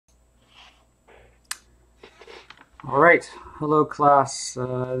All right, hello class.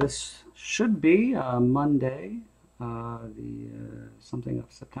 This should be Monday, the something of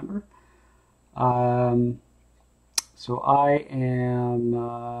September. Um, so I am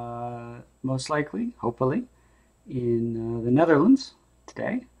most likely, hopefully, in the Netherlands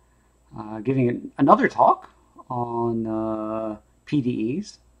today, giving another talk on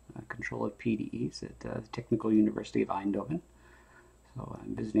PDEs, control of PDEs at the Technical University of Eindhoven. So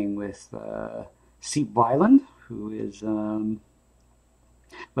I'm visiting with Siep Weiland, who is, well,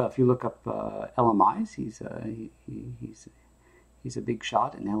 if you look up LMIs, he's a big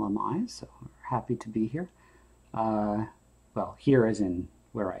shot in LMIs, so we're happy to be here. Well, here as in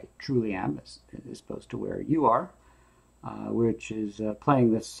where I truly am, as opposed to where you are, which is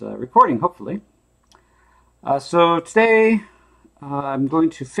playing this recording, hopefully. So today I'm going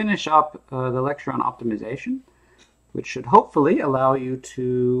to finish up the lecture on optimization, which should hopefully allow you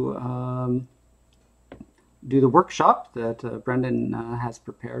to do the workshop that Brendan has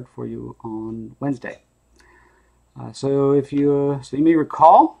prepared for you on Wednesday. So you may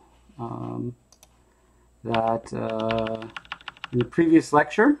recall that in the previous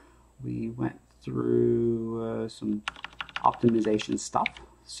lecture we went through some optimization stuff.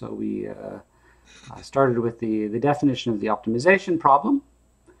 So we started with the definition of the optimization problem.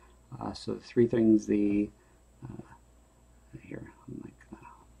 So the three things, here, I'm like,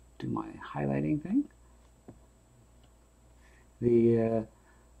 do my highlighting thing. The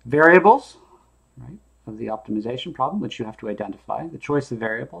variables, right, of the optimization problem, which you have to identify. The choice of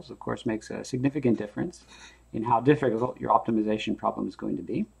variables, of course, makes a significant difference in how difficult your optimization problem is going to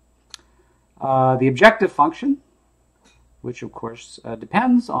be. The objective function, which of course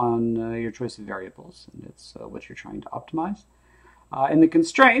depends on your choice of variables, and it's what you're trying to optimize. And the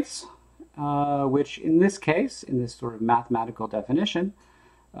constraints, which in this case, in this sort of mathematical definition,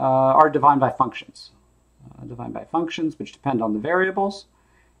 are defined by functions. Defined by functions which depend on the variables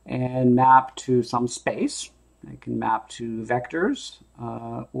and map to some space. They can map to vectors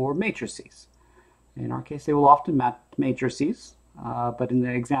or matrices. In our case, they will often map to matrices, but in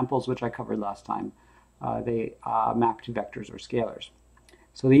the examples which I covered last time, they map to vectors or scalars.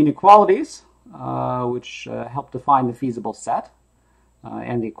 So the inequalities, which help define the feasible set,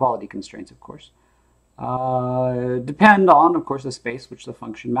 and the equality constraints, of course, depend on, of course, the space which the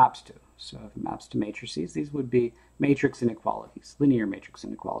function maps to. So if it maps to matrices, these would be matrix inequalities, linear matrix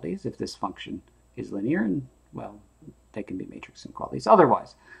inequalities, if this function is linear, and, well, they can be matrix inequalities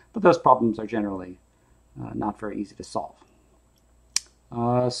otherwise. But those problems are generally not very easy to solve.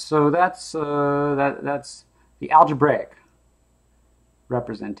 So that's the algebraic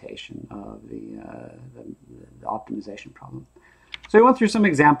representation of the optimization problem. So we went through some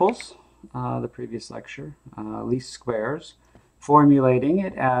examples the previous lecture, least squares, formulating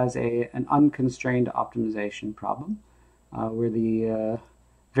it as an unconstrained optimization problem, where the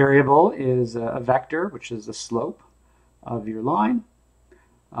variable is a vector, which is the slope of your line.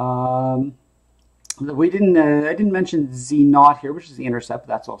 I didn't mention z naught here, which is the intercept.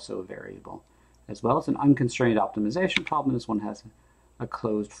 That's also a variable as well. It's an unconstrained optimization problem. This one has a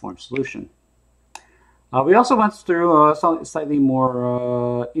closed form solution. We also went through a slightly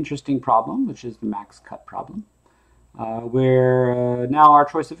more interesting problem, which is the max cut problem, where now our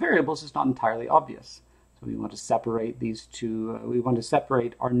choice of variables is not entirely obvious. So we want to separate these two. We want to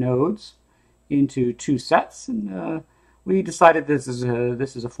separate our nodes into two sets, and we decided this is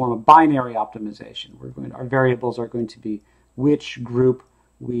a form of binary optimization. Our variables are going to be which group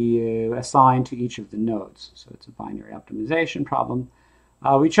we assign to each of the nodes. So it's a binary optimization problem.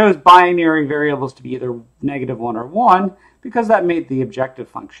 We chose binary variables to be either -1 or 1 because that made the objective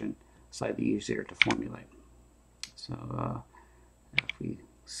function slightly easier to formulate. So if we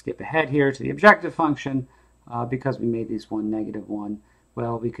skip ahead here to the objective function, because we made these one -1,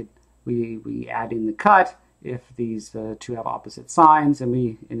 well, we add in the cut if these two have opposite signs,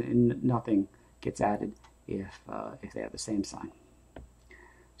 and nothing gets added if they have the same sign.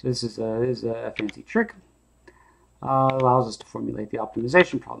 So this is a fancy trick. Allows us to formulate the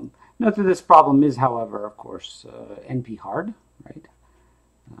optimization problem. Note that this problem is, however, of course, NP hard, right?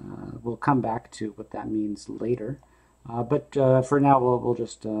 We'll come back to what that means later. But for now, we'll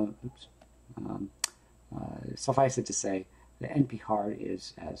just suffice it to say that NP hard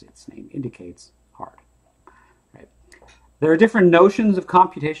is, as its name indicates, hard. Right? There are different notions of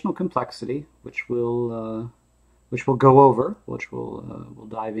computational complexity, which we'll go over, which we'll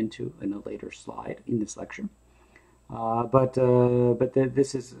dive into in a later slide in this lecture.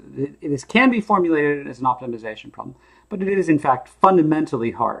 This can be formulated as an optimization problem, but it is in fact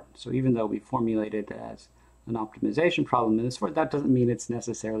fundamentally hard. So even though we formulate it as an optimization problem in this form, that doesn't mean it's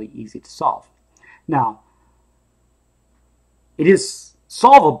necessarily easy to solve. Now, it is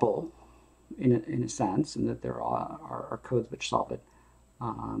solvable in a sense, and that there are codes which solve it.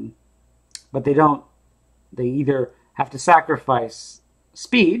 But they either have to sacrifice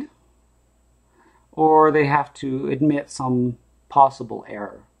speed, or they have to admit some possible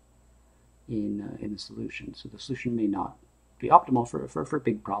error in the solution. So the solution may not be optimal for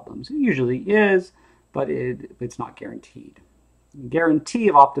big problems. It usually is, but it's not guaranteed. The guarantee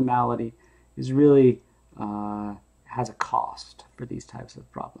of optimality is really has a cost for these types of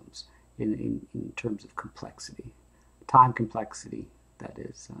problems in terms of complexity, time complexity, that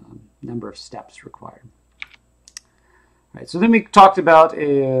is, number of steps required. Right, so then we talked about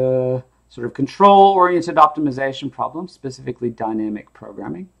a sort of control-oriented optimization problem, specifically dynamic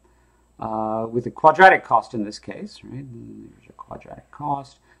programming, with a quadratic cost in this case. Right? There's a quadratic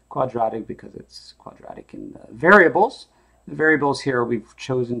cost, quadratic because it's quadratic in the variables. The variables here we've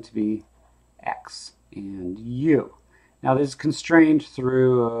chosen to be x and u. Now this is constrained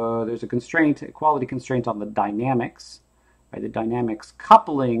through, there's a constraint, a quality constraint on the dynamics, right? The dynamics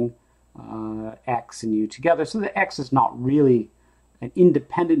coupling x and u together. So the x is not really an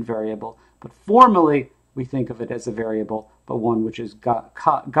independent variable, but formally we think of it as a variable, but one which is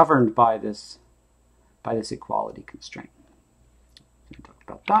governed by this equality constraint. We talked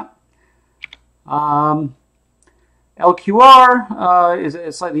about that. LQR is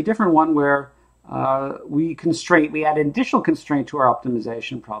a slightly different one, where we add an additional constraint to our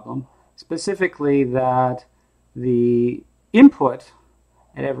optimization problem, specifically that the input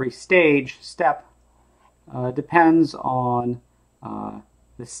at every step depends on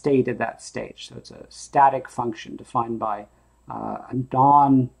the state of that stage. So it's a static function defined by a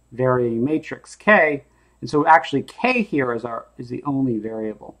non-varying matrix K, and so actually K here is the only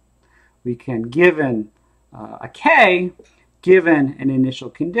variable. We can, given a K, given an initial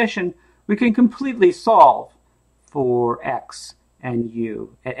condition, we can completely solve for x and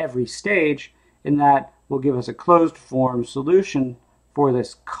u at every stage, and that will give us a closed form solution for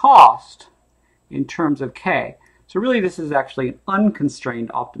this cost in terms of K. So really this is actually an unconstrained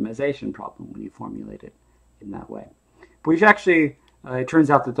optimization problem when you formulate it in that way. But we actually, it turns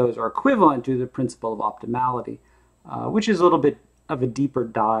out that those are equivalent to the principle of optimality, which is a little bit of a deeper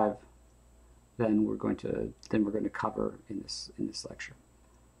dive than we're going to cover in this lecture.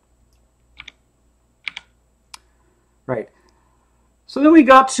 Right. So then we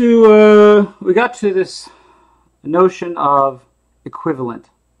got to this notion of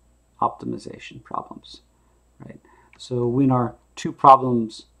equivalent optimization problems. Right. So when are two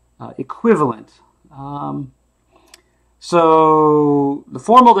problems equivalent? So the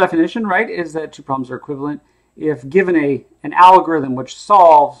formal definition, right, is that two problems are equivalent if given an algorithm which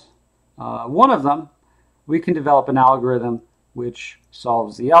solves one of them, we can develop an algorithm which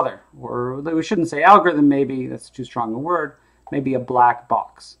solves the other. Or we shouldn't say algorithm, maybe that's too strong a word, maybe a black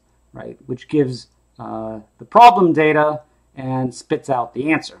box, right, which gives the problem data and spits out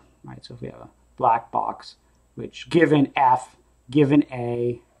the answer. Right? So if we have a black box which given F, given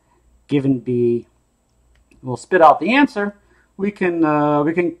A, given B, will spit out the answer, we can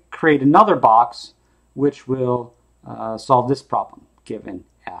create another box which will solve this problem, given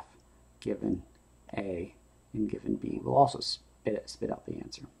F, given A, and given B. Will also spit out the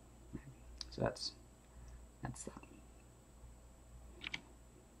answer. So that's that.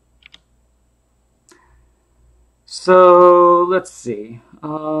 So let's see.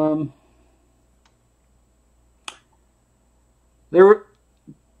 There were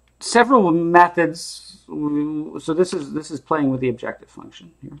several methods. So this is playing with the objective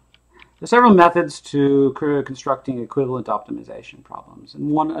function here. There's several methods to constructing equivalent optimization problems,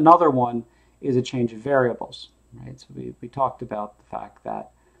 and another one is a change of variables. Right. So we talked about the fact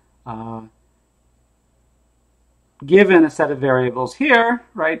that given a set of variables here,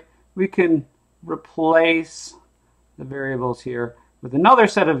 right, we can replace the variables here with another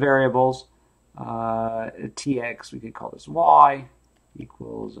set of variables, tx, we could call this y,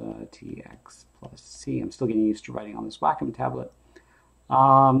 equals tx plus c. I'm still getting used to writing on this Wacom tablet.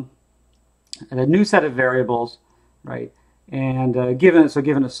 And a new set of variables, right? And given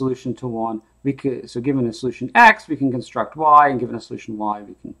a solution to one, given a solution x, we can construct y, and given a solution y,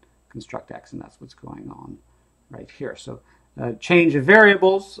 we can construct x, and that's what's going on right here. So change of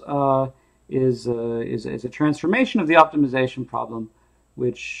variables is a transformation of the optimization problem,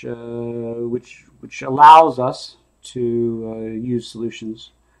 which allows us to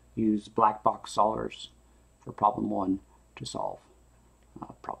use black box solvers for problem 1 to solve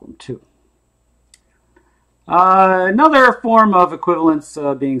problem 2. Another form of equivalence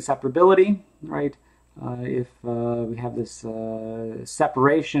being separability, right? If we have this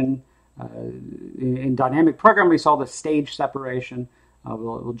separation, in dynamic programming, we saw the stage separation.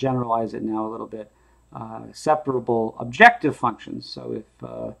 We'll generalize it now a little bit. Separable objective functions. So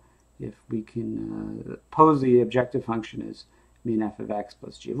if we can pose the objective function as min f of x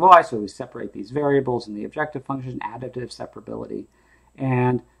plus g of y, so we separate these variables in the objective function, additive separability,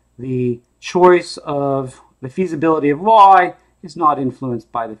 and the choice of the feasibility of y is not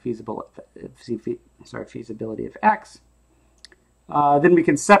influenced by the feasibility of x. Then we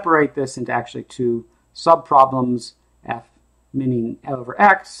can separate this into actually two subproblems, f minning over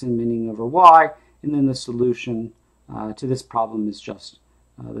x and minning over y, and then the solution to this problem is just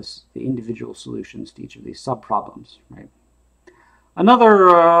the individual solutions to each of these subproblems, right?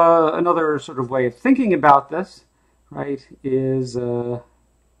 Another sort of way of thinking about this, right, is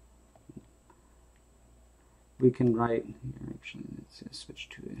we can write here. Actually, let's switch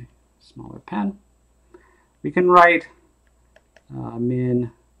to a smaller pen. We can write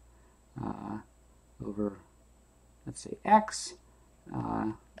min over, let's say, x,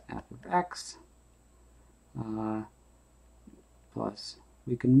 f of x, plus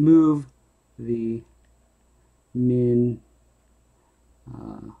we can move the min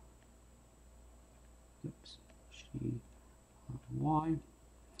g of y.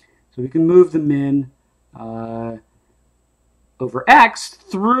 So we can move the min over x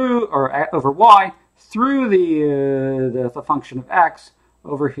through, or over y through the function of x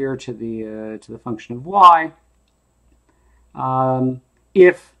over here to the function of y,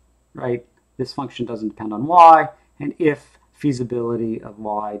 if, right, this function doesn't depend on y, and if feasibility of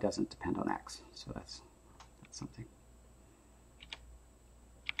y doesn't depend on x. So that's something.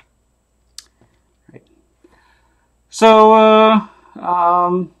 Right. So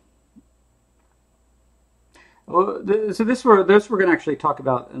so this we're going to actually talk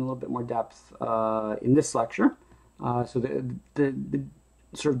about in a little bit more depth in this lecture. So the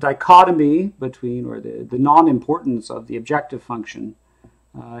sort of dichotomy between, or the non-importance of the objective function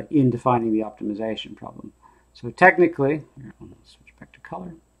in defining the optimization problem. So technically, here, I'll switch back to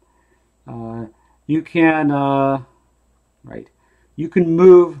color. You can right, you can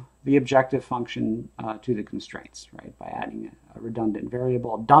move the objective function to the constraints, right, by adding a redundant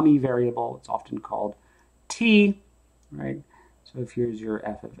variable, a dummy variable. It's often called t, right? So if here's your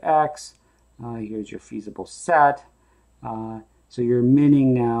f of x, here's your feasible set. So you're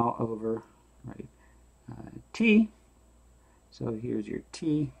minning now over, right, t. So here's your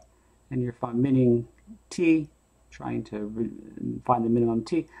t, and you're minning t, trying to find the minimum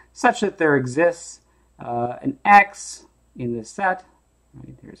t, such that there exists an x in this set,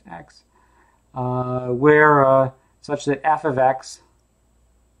 right? Here's x, where such that f of x,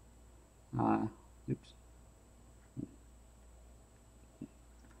 oops.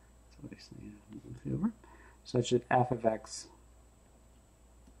 So basically, move over, such that f of x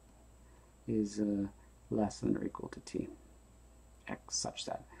is less than or equal to t, x such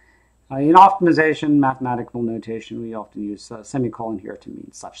that. In optimization, mathematical notation, we often use a semicolon here to mean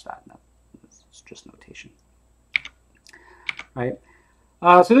such that. It's just notation, right?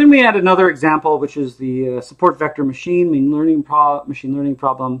 So then we add another example, which is the support vector machine learning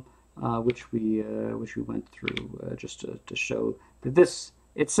problem, which we went through just to show that this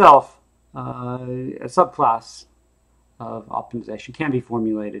itself, a subclass of optimization, can be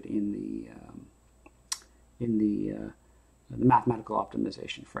formulated in the mathematical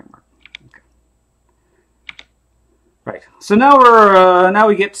optimization framework. Okay. Right. So now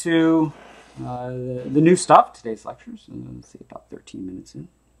we get to the new stuff. Today's lectures. Let's see, about 13 minutes in.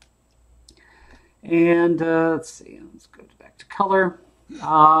 And let's see. Let's go back to color.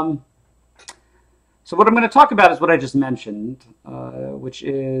 So what I'm going to talk about is what I just mentioned, which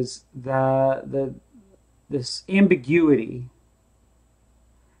is this ambiguity.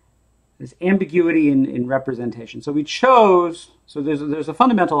 This ambiguity in representation. So we chose, so there's a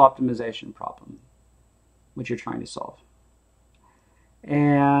fundamental optimization problem which you're trying to solve.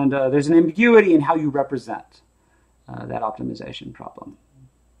 And there's an ambiguity in how you represent that optimization problem.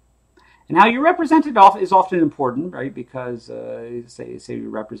 And how you represent it is often important, right? Because say we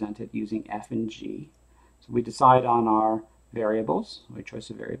represent it using f and g. So we decide on our variables, our choice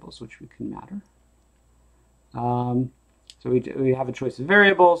of variables, which can matter. So we have a choice of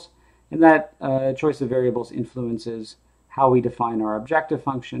variables, and that choice of variables influences how we define our objective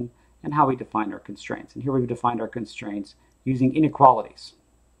function and how we define our constraints. And here we've defined our constraints using inequalities,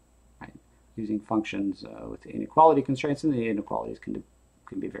 right? Using functions with inequality constraints, and the inequalities can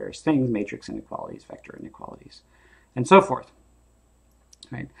be various things: matrix inequalities, vector inequalities, and so forth.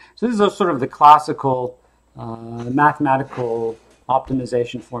 Right. So this is sort of the classical mathematical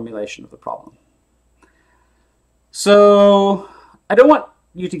optimization formulation of the problem. So I don't want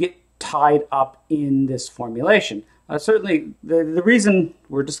you to get tied up in this formulation. Certainly, the reason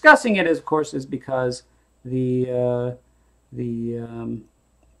we're discussing it is, of course, is because we're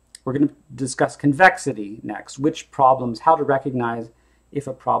going to discuss convexity next, which problems, how to recognize if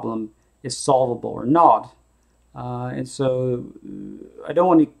a problem is solvable or not. And so I don't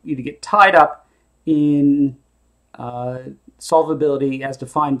want you to get tied up in solvability as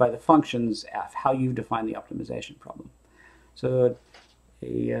defined by the functions f, how you define the optimization problem. So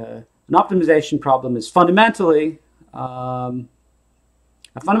an optimization problem is fundamentally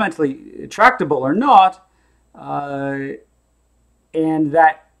tractable or not, and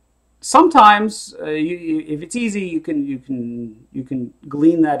that sometimes, if it's easy, you can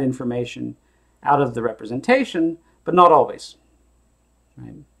glean that information out of the representation, but not always.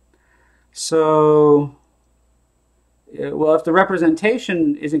 Right? So, well, if the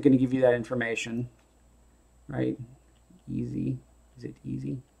representation isn't going to give you that information, right? Easy. Is it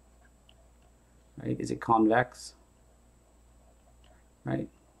easy? Right? Is it convex? Right?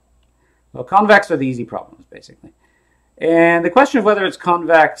 Well, convex are the easy problems, basically. And the question of whether it's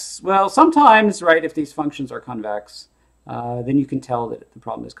convex, well, sometimes, right, if these functions are convex, then you can tell that the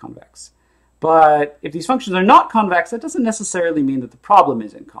problem is convex. But if these functions are not convex, that doesn't necessarily mean that the problem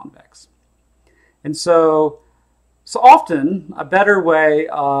isn't convex. And so often, a better way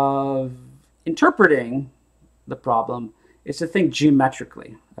of interpreting the problem is to think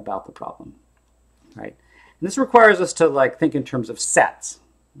geometrically about the problem, right? And this requires us to think in terms of sets,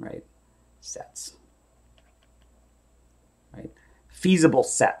 right? Sets. Right? Feasible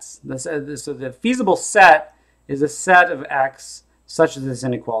sets. So the feasible set is a set of X such that this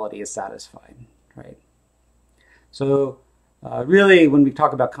inequality is satisfied, right? So really, when we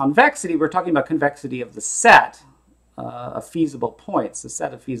talk about convexity, we're talking about convexity of the set of feasible points, the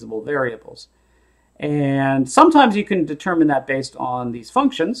set of feasible variables. And sometimes you can determine that based on these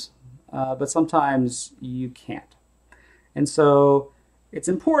functions, but sometimes you can't. And so it's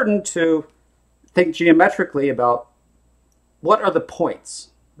important to think geometrically about what are the points,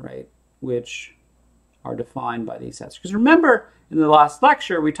 right, which are defined by these sets. Because remember, in the last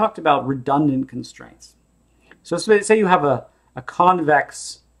lecture, we talked about redundant constraints. So say you have a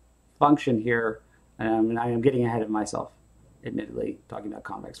convex function here, and I am getting ahead of myself, admittedly, talking about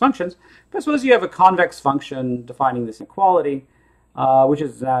convex functions. But suppose you have a convex function defining this inequality, which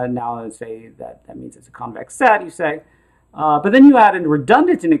is now, say, that means it's a convex set, you say. But then you add a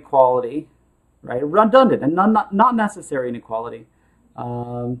redundant inequality, right? Redundant and not necessary inequality,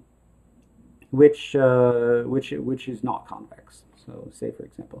 which is not convex. So say, for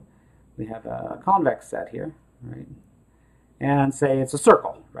example, we have a convex set here, right? And say it's a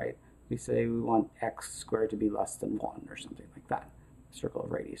circle, right? We say we want x squared to be less than 1 or something like that. A circle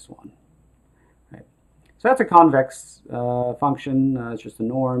of radius 1, right? So that's a convex function. It's just a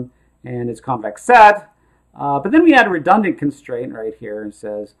norm, and it's convex set. But then we add a redundant constraint right here and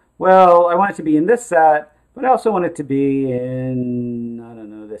says, well, I want it to be in this set, but I also want it to be in, I don't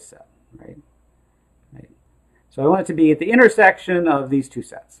know, this set, right? So I want it to be at the intersection of these two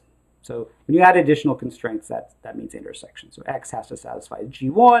sets. So when you add additional constraints, that means intersection. So x has to satisfy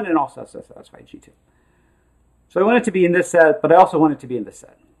G1 and also has to satisfy G2. So I want it to be in this set, but I also want it to be in this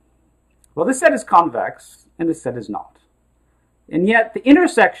set. Well, this set is convex, and this set is not. And yet the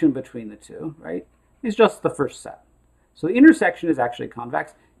intersection between the two, right, is just the first set. So the intersection is actually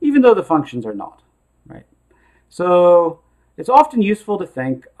convex, even though the functions are not, right? So it's often useful to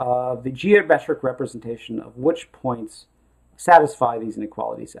think of the geometric representation of which points satisfy these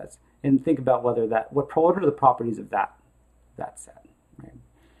inequality sets, and think about what are the properties of that set, right?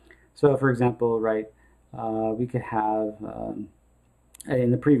 So, for example, right, we could have in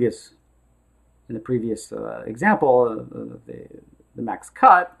the previous example of the max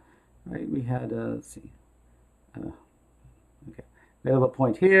cut, right? We had let's see, okay, we have a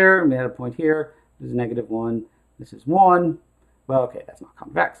point here, and we had a point here. This is -1. This is 1. Well, okay, that's not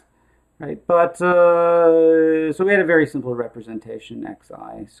convex, right? But so we had a very simple representation: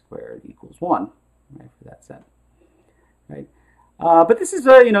 xi squared equals 1, right, for that set, right? But this is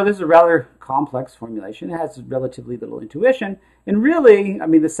a rather complex formulation. It has relatively little intuition, and really, I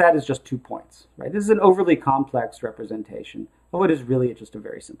mean, the set is just 2 points, right? This is an overly complex representation of what is really just a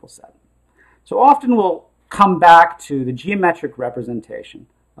very simple set. So often we'll come back to the geometric representation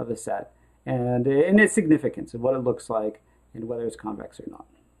of the set and its significance of what it looks like and whether it's convex or not.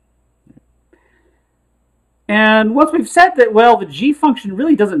 And once we've said that, well, the g function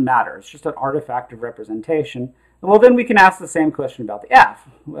really doesn't matter, it's just an artifact of representation, well, then we can ask the same question about the f.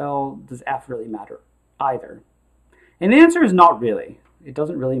 Well, does f really matter either? And the answer is not really. It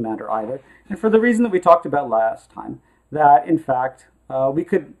doesn't really matter either. And for the reason that we talked about last time, that in fact, we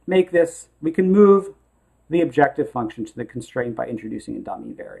could make this, we can move the objective function to the constraint by introducing a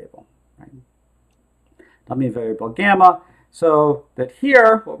dummy variable, right? Dummy variable gamma, so that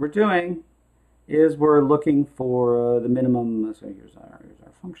here what we're doing is we're looking for the minimum. So here's our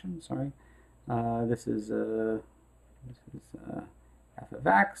function. Sorry, this is f of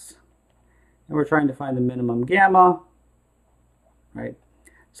x, and we're trying to find the minimum gamma, right?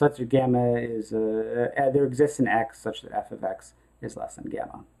 Such that gamma is there exists an x such that f of x is less than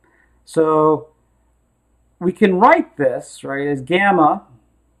gamma. So we can write this, right, as gamma,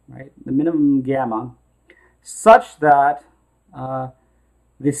 right, the minimum gamma, such that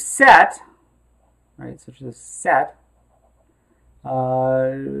the set, right, such as a set,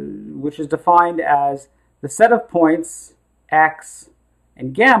 which is defined as the set of points x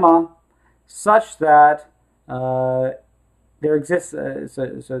and gamma, such that there exists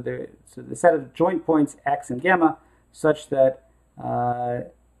so the set of joint points x and gamma, such that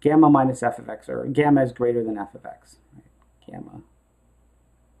gamma minus f of x, or gamma is greater than f of x. Right? Gamma.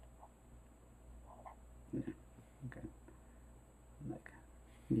 Okay.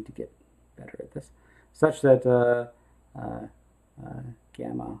 I need to get better at this. Such that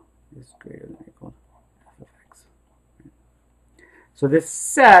gamma is greater than or equal to f of x. Right? So this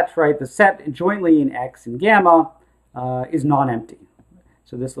set, right, the set jointly in x and gamma is non-empty.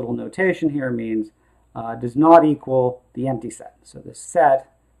 So this little notation here means does not equal the empty set. So the set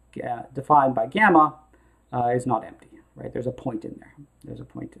defined by gamma is not empty, right? There's a point in there. There's a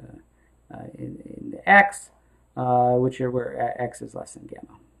point in the x, where x is less than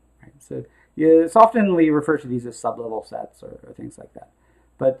gamma, right? So it's oftenly referred to these as sublevel sets or things like that.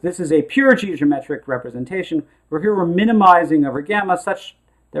 But this is a pure geometric representation where here we're minimizing over gamma such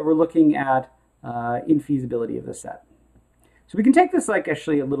that we're looking at infeasibility of the set. So we can take this like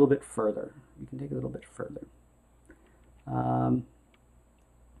actually a little bit further. We can take it a little bit further.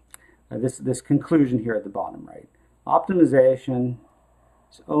 This conclusion here at the bottom, right? Optimization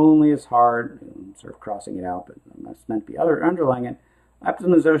is only as hard, I'm sort of crossing it out, but that's meant to be underlying it.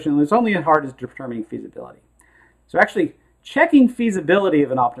 Optimization is only as hard as determining feasibility. So actually checking feasibility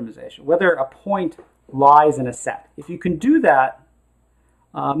of an optimization, whether a point lies in a set. If you can do that,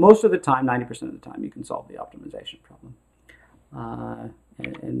 most of the time, 90% of the time, you can solve the optimization problem.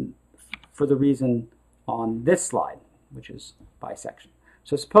 And for the reason on this slide, which is bisection.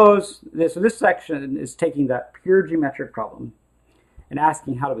 So suppose this section is taking that pure geometric problem and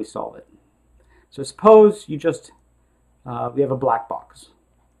asking how do we solve it. So suppose you just we have a black box,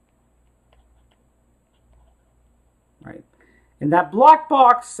 right? And that black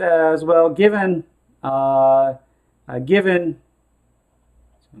box says, well, given gamma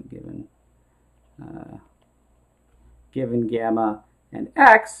and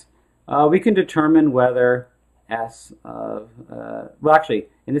x, we can determine whether s of, well, actually,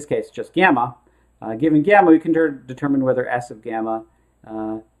 in this case, just gamma. Given gamma, we can determine whether s of gamma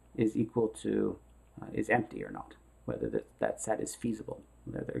is equal to, is empty or not, whether that set is feasible,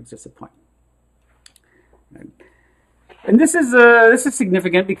 whether there exists a point. Right. And this is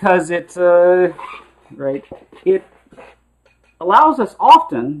significant because it, right, it allows us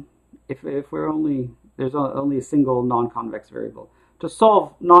often, if we're there's only a single non-convex variable, to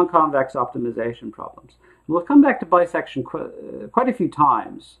solve non-convex optimization problems. And we'll come back to bisection quite a few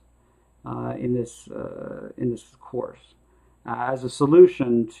times in this course as a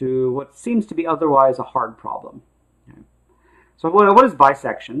solution to what seems to be otherwise a hard problem. Okay. So what is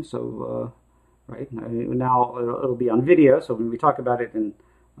bisection? So right now it'll be on video. So when we talk about it in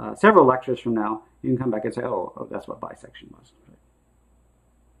several lectures from now, you can come back and say, oh that's what bisection was.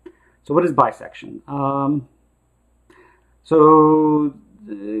 Right? So what is bisection? So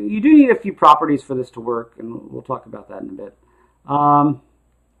you do need a few properties for this to work, and we'll talk about that in a bit.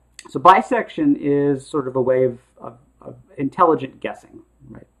 So bisection is sort of a way of intelligent guessing,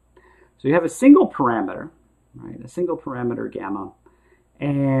 right? So you have a single parameter, right? A single parameter gamma,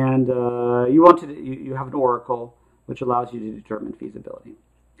 and you have an oracle which allows you to determine feasibility.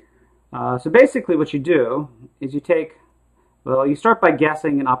 So basically, what you do is you start by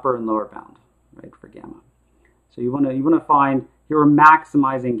guessing an upper and lower bound, right, for gamma. So you want to find, here we're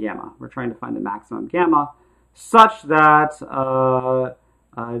maximizing gamma. We're trying to find the maximum gamma such that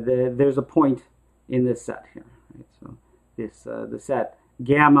there's a point in this set here. Right? So the set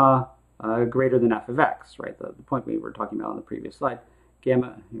gamma greater than f of x, right? The point we were talking about on the previous slide.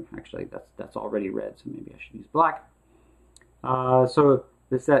 Gamma, actually that's already red, so maybe I should use black. So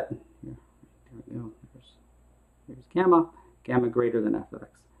the set, here we go. Here's gamma greater than f of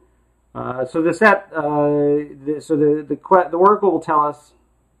x. So the set, the oracle will tell us.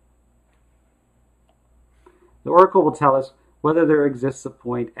 The oracle will tell us whether there exists a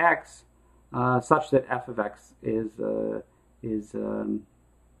point x such that f of x is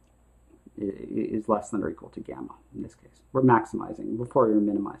less than or equal to gamma. In this case, we're maximizing. Before we were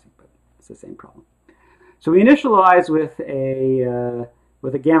minimizing, but it's the same problem. So we initialize with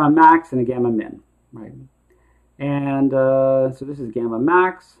a gamma max and a gamma min, right? And so this is gamma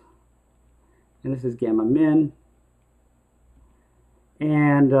max, and this is gamma min.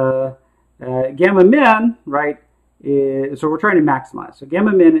 And gamma min, right, so we're trying to maximize. So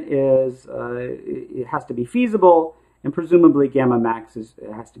gamma min is, it has to be feasible, and presumably gamma max it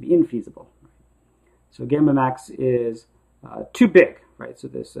has to be infeasible. So gamma max is too big, right? So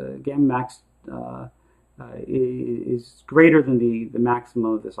this gamma max is greater than the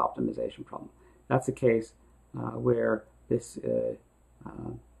maximum of this optimization problem. That's the case where this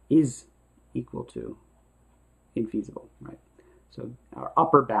is equal to infeasible, right? So our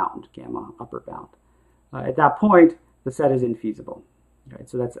upper bound, gamma upper bound. At that point, the set is infeasible, right?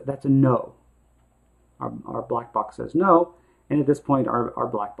 So that's a no. Our black box says no, and at this point, our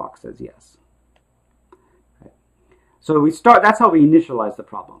black box says yes. Right. So we start. That's how we initialize the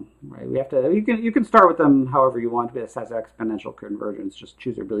problem, right? We have to. You can start with them however you want. This has exponential convergence. Just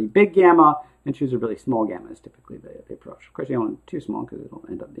choose a really big gamma and choose a really small gamma is typically the approach. Of course, you don't want too small because it'll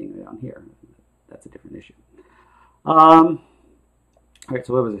end up being down here. That's a different issue. All right,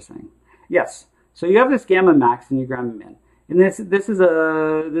 so what was I saying? Yes, so you have this gamma max and your gamma min, and this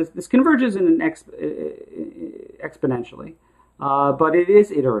converges in an exponentially, but it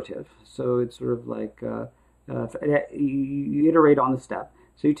is iterative. So it's sort of like you iterate on the step.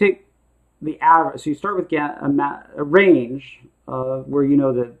 So you take the average. So you start with a range where you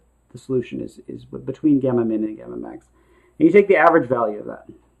know that the solution is between gamma min and gamma max, and you take the average value of that,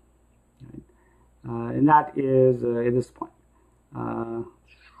 right? And that is at this point.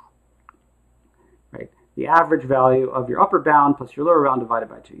 Right, the average value of your upper bound plus your lower bound divided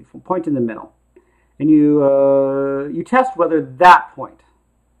by 2. You point in the middle, and you test whether that point,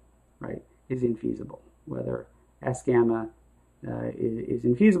 right, is infeasible. Whether S gamma is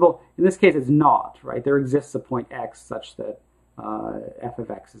infeasible. In this case, it's not. Right, there exists a point x such that f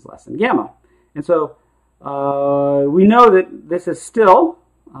of x is less than gamma, and so we know that this is still.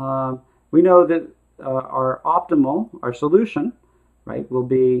 We know that our solution, right, will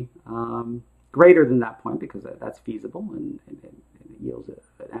be greater than that point because that's feasible and it yields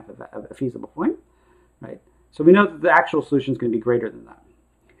a feasible point, right? So we know that the actual solution is going to be greater than that.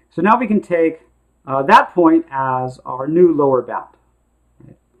 So now we can take that point as our new lower bound.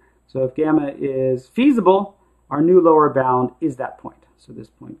 Right? So if gamma is feasible, our new lower bound is that point. So this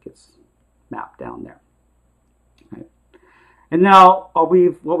point gets mapped down there. Right? And now what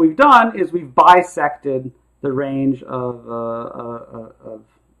we've done is we've bisected the range of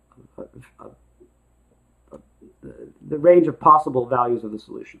the range of possible values of the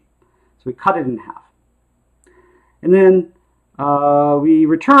solution. So we cut it in half. And then we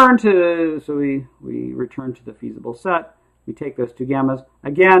return to the feasible set. We take those two gammas.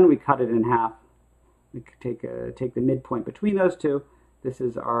 Again, we cut it in half. We take the midpoint between those two. This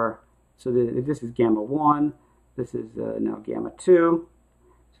is this is gamma 1. This is now gamma 2.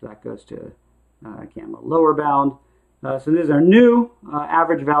 So that goes to gamma lower bound. So this is our new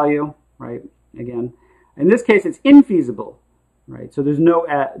average value, right? Again, in this case, it's infeasible, right? So there's no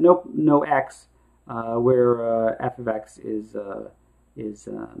x where f of x is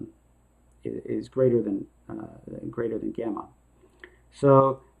greater than gamma.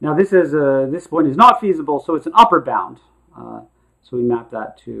 So now this point is not feasible, so it's an upper bound. So we map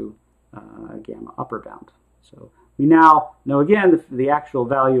that to gamma upper bound. So we now know again the actual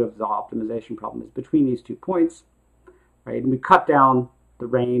value of the optimization problem is between these 2 points, right? And we cut down the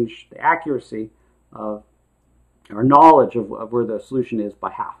range, the accuracy of our knowledge of where the solution is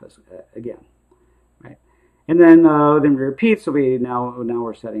by half again, right? And then we repeat. So now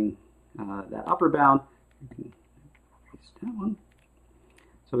we're setting that upper bound. You can paste that one.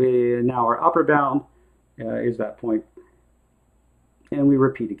 So now our upper bound is that point, and we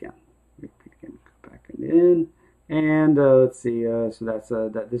repeat again. Go back in, and let's see. So that's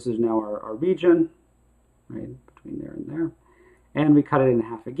this is now our region, right, between there and there, and we cut it in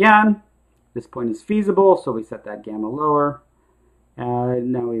half again. This point is feasible, so we set that gamma lower.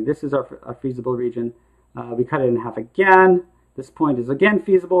 Now this is our feasible region. We cut it in half again. This point is again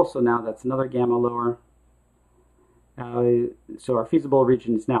feasible, so now that's another gamma lower. So our feasible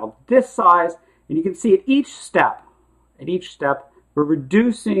region is now this size, and you can see at each step, we're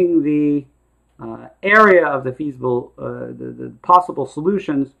reducing the area of the feasible, the possible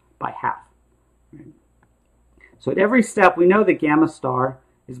solutions by half. Right? So at every step, we know that gamma star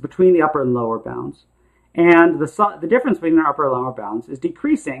is between the upper and lower bounds, And the difference between our upper and lower bounds is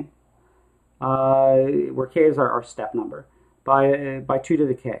decreasing, where k is our step number, by 2 to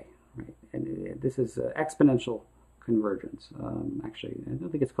the k. Right? And this is exponential convergence. Actually, I don't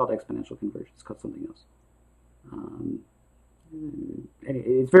think it's called exponential convergence. It's called something else.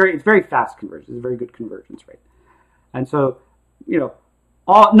 It's very fast convergence. It's a very good convergence rate. And so, no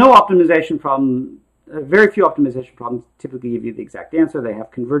optimization problem. Very few optimization problems typically give you the exact answer. They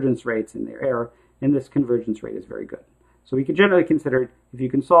have convergence rates in their error, and this convergence rate is very good. So we can generally consider, if you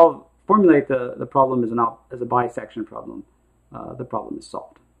can formulate the problem as a bisection problem, the problem is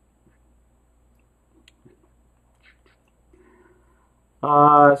solved.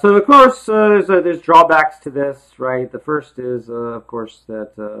 So of course, there's drawbacks to this, right? The first is, of course,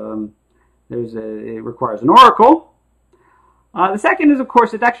 that it requires an oracle. The second is, of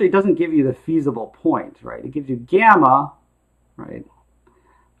course, it actually doesn't give you the feasible point, right? It gives you gamma, right?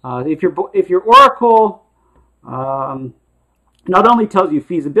 If your oracle not only tells you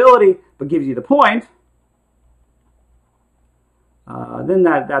feasibility but gives you the point, then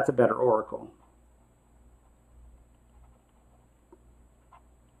that's a better oracle.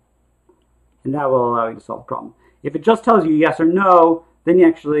 And that will allow you to solve the problem. If it just tells you yes or no, then you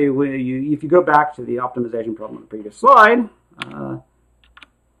actually, if you go back to the optimization problem on the previous slide,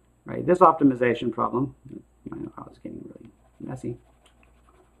 right, this optimization problem, I was getting really messy.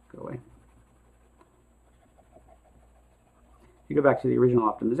 Go away. You go back to the original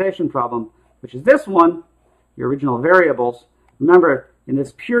optimization problem, which is this one, your original variables. Remember, in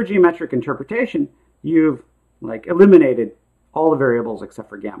this pure geometric interpretation, you've eliminated all the variables except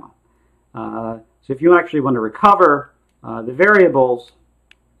for gamma. So if you actually want to recover the variables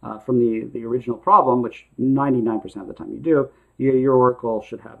from the original problem, which 99% of the time you do, your oracle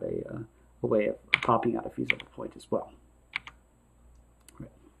should have a way of popping out a feasible point as well.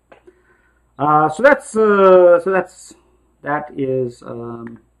 Right. That is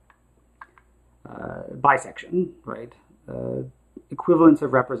bisection, right? Equivalence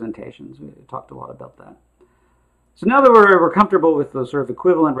of representations. We talked a lot about that. So now that we're comfortable with those sort of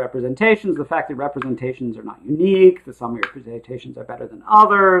equivalent representations, the fact that representations are not unique, that some representations are better than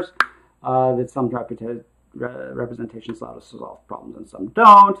others, that some representations allow us to solve problems and some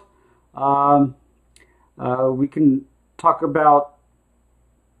don't, we can talk about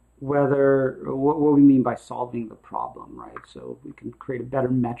what we mean by solving the problem, right? So we can create a better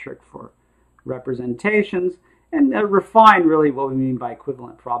metric for representations and refine really what we mean by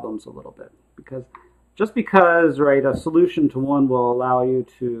equivalent problems a little bit, just because, right, a solution to one will allow you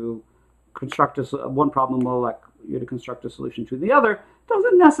to construct one problem will allow you to construct a solution to the other,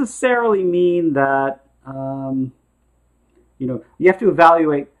 doesn't necessarily mean that you have to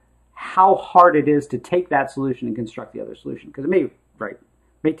evaluate how hard it is to take that solution and construct the other solution, because it may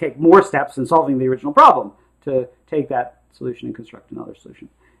take more steps in solving the original problem to take that solution and construct another solution,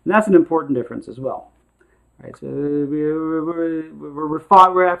 and that's an important difference as well. Right, so we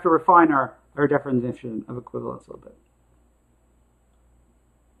have to refine our definition of equivalence a little bit.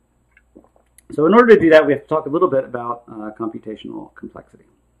 So in order to do that, we have to talk a little bit about computational complexity.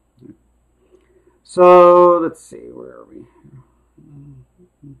 So let's see, where are we?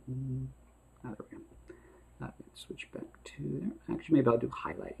 There we go. Switch back to there. Actually, maybe I'll do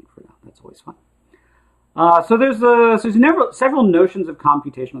highlighting for now. That's always fun. So there's several notions of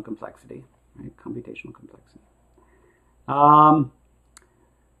computational complexity. Right? Computational complexity.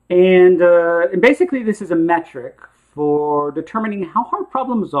 And basically this is a metric for determining how hard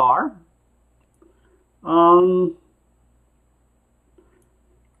problems are.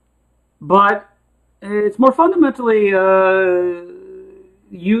 But it's more fundamentally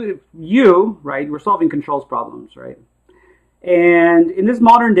right? We're solving controls problems, right? And in this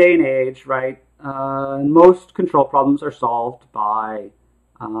modern day and age, right, most control problems are solved by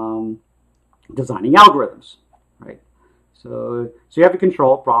designing algorithms, right? So you have a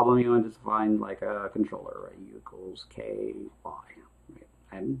control problem. You want to define like a controller, right? U equals K, Y. Right?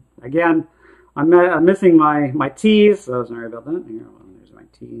 And again, I'm missing my T's, so sorry about that. Here, there's my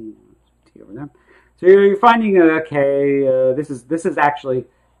T over there. So you're finding this is actually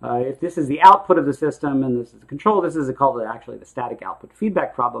if this is the output of the system and this is the control, this is called actually the static output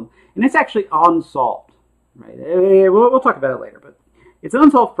feedback problem, and it's actually unsolved, right? We'll talk about it later, but it's an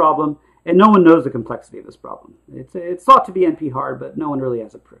unsolved problem. And no one knows the complexity of this problem. It's thought to be NP hard, but no one really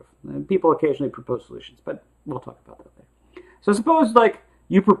has a proof. People occasionally propose solutions, but we'll talk about that later. So suppose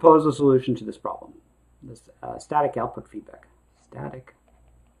you propose a solution to this problem, this static output feedback. Static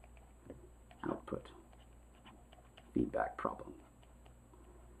output feedback problem.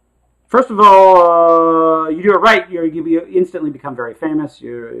 First of all, you do it right, you instantly become very famous.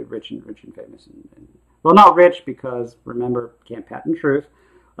 You're rich and famous and Well, not rich because, remember, can't patent truth,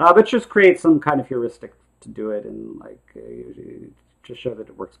 but just create some kind of heuristic to do it and like just show that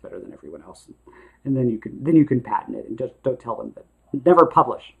it works better than everyone else, and then you can patent it and just don't tell them that. Never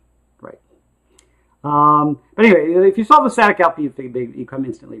publish, right? But anyway, if you solve the static alpha, you become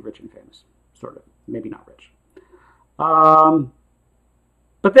instantly rich and famous, sort of. Maybe not rich.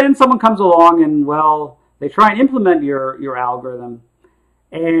 But then someone comes along and, well, they try and implement your algorithm,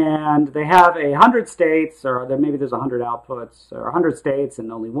 and they have 100 states, or maybe there's 100 outputs, or 100 states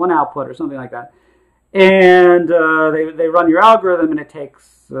and only one output, or something like that. And they run your algorithm, and it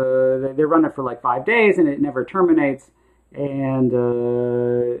takes, they run it for like 5 days, and it never terminates. And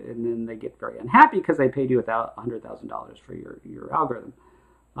then they get very unhappy because they paid you $100,000 for your algorithm,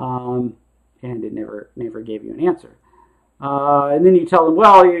 and it never gave you an answer. And then you tell them,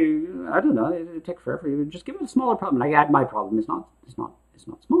 well, I don't know, it takes forever. You just give it a smaller problem. I had my problem. It's not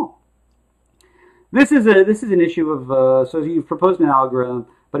small. This is an issue of so you've proposed an algorithm,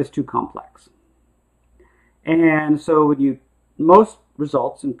 but it's too complex. And so most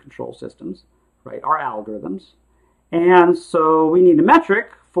results in control systems, right, are algorithms. And so we need a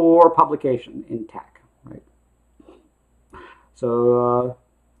metric for publication in TAC, right? So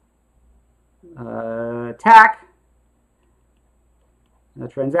TAC,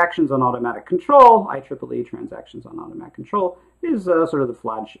 transactions on automatic control, IEEE transactions on automatic control, is sort of the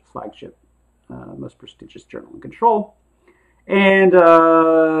flagship, most prestigious journal in control. And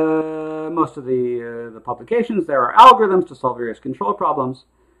most of the publications, there are algorithms to solve various control problems.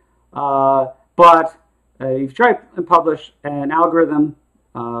 But if you try and publish an algorithm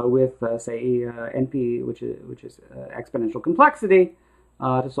with, say, NP, which is exponential complexity,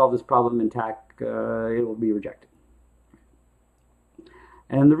 to solve this problem in TAC, it will be rejected.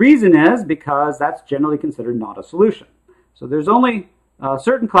 And the reason is because that's generally considered not a solution. So there's only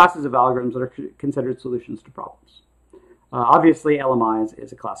certain classes of algorithms that are considered solutions to problems. Obviously, LMIs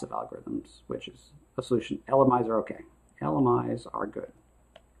is a class of algorithms, which is a solution. LMIs are okay. LMIs are good.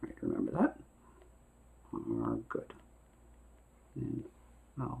 Right, remember that? Are good. And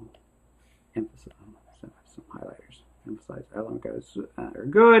I'll emphasize some highlighters. Emphasize LMIs are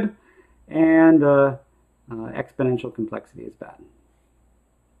good, and exponential complexity is bad.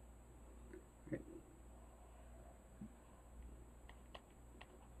 Right.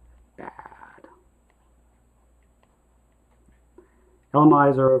 Bad.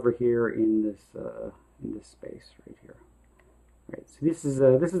 LMIs are over here in this space right here. Right. So this is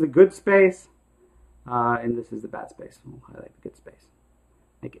a good space. And this is the bad space. We'll highlight the good space.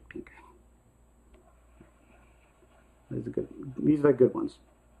 Make it pink. These are the good ones.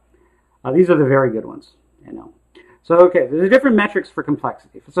 These are the very good ones. I know. So, okay, there's different metrics for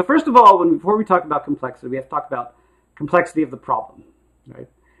complexity. So first of all, before we talk about complexity, we have to talk about complexity of the problem, right?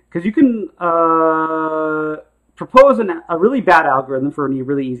 Because you can propose a really bad algorithm for a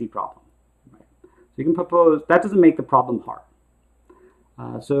really easy problem. Right? So you can propose, that doesn't make the problem hard.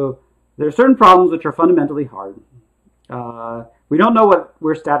 So there are certain problems which are fundamentally hard. We don't know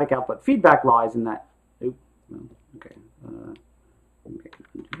where static output feedback lies in that. Okay.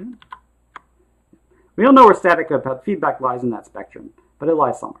 We don't know where static output feedback lies in that spectrum, but it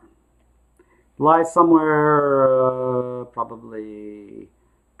lies somewhere. It lies somewhere probably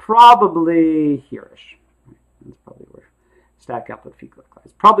here-ish. That's probably where static output feedback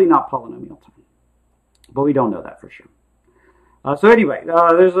lies. Probably not polynomial time, but we don't know that for sure. So anyway,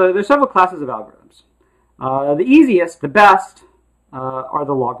 there's several classes of algorithms. The easiest, the best, are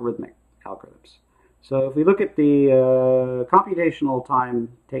the logarithmic algorithms. So if we look at the computational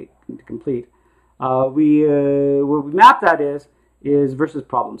time to complete, what we map that is versus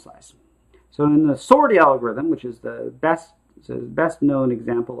problem size. So in the sorted algorithm, which is the best known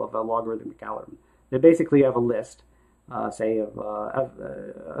example of a logarithmic algorithm, they basically have a list, say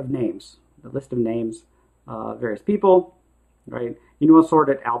of names, the list of names, various people. Right, you want to sort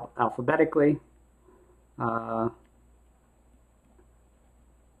it alphabetically.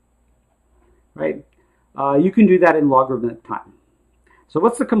 Right, you can do that in logarithmic time. So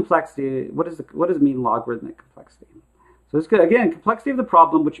what's the complexity? What does it mean logarithmic complexity? So it's good. Again, complexity of the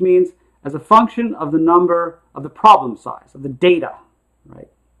problem, which means as a function of the number of the problem size of the data.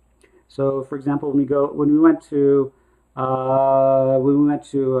 Right. So for example, when we went to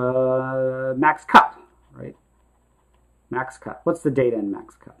max cut. Right. Max cut. What's the data in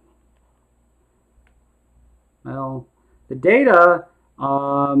max cut? Well, the data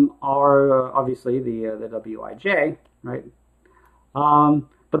are obviously the Wij, right?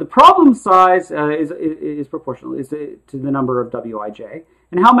 But the problem size is proportional to the number of Wij.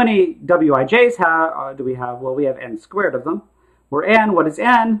 And how manyWijs do we have? Well, we have n squared of them. Where n, what is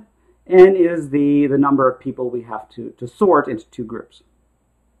n? n is the number of people we have to sort into two groups.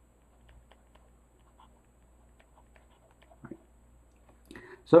 Right.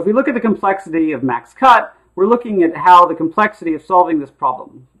 So if we look at the complexity of max cut, we're looking at how the complexity of solving this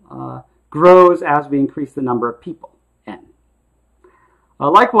problem grows as we increase the number of people, n.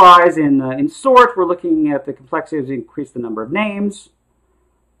 Likewise, in sort, we're looking at the complexity as we increase the number of names.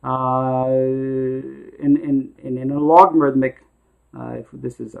 In a logarithmic, if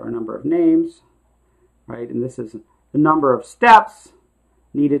this is our number of names, right, and this is the number of steps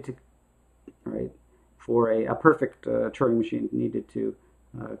needed to, right, for a perfect Turing machine needed to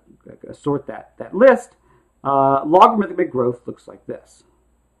sort that list, logarithmic growth looks like this.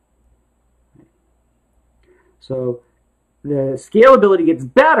 So the scalability gets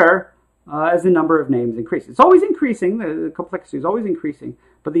better as the number of names increases. It's always increasing, the complexity is always increasing,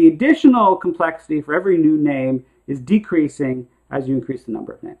 but the additional complexity for every new name is decreasing as you increase the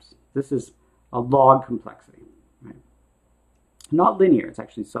number of names. This is a log complexity. Right? Not linear, it's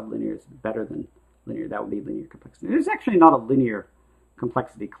actually sublinear. It's better than linear. That would be linear complexity. It's actually not a linear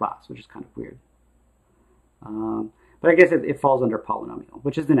complexity class, which is kind of weird. But I guess it falls under polynomial,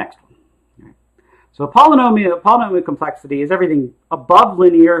 which is the next one. Right? So polynomial complexity is everything above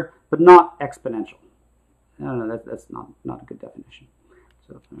linear, but not exponential. No, that's not a good definition.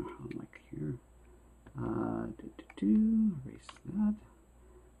 So like here, erase that,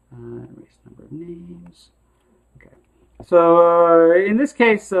 erase number of names. Okay. So in this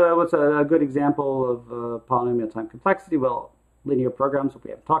case, what's a good example of polynomial time complexity? Well, linear programs.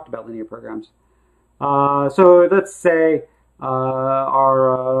 We haven't talked about linear programs. So let's say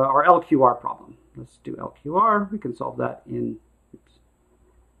our LQR problem. Let's do LQR. We can solve that in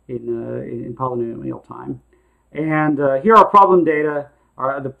polynomial time. And here our problem data,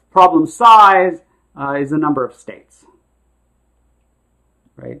 the problem size is the number of states.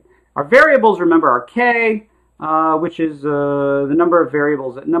 Right. Our variables, remember, are k, which is the number of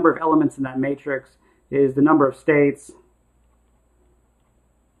variables, the number of elements in that matrix is the number of states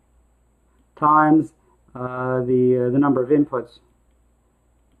times the number of inputs.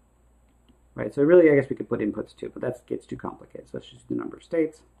 Right, so really I guess we could put inputs too, but that gets too complicated. So let's just do the number of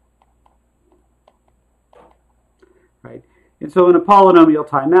states. Right, and so in a polynomial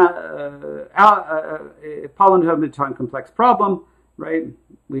time complex problem, right,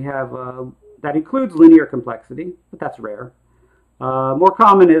 we have that includes linear complexity, but that's rare. More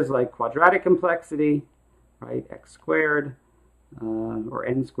common is like quadratic complexity, right, x squared or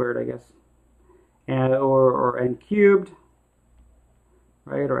n squared, I guess, and, or n cubed,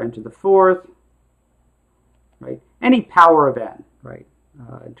 right, or n to the fourth, right. Any power of n, right,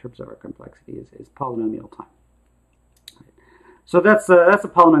 in terms of our complexity is polynomial time. Right. So that's a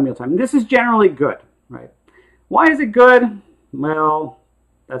polynomial time. And this is generally good, right. Why is it good? Well,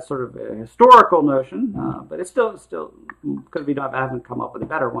 that's sort of a historical notion, but it's still because we haven't come up with a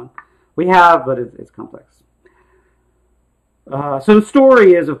better one. We have, but it's complex. So the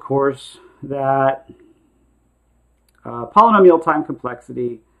story is, of course, that polynomial time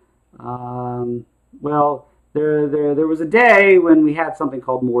complexity, well, there was a day when we had something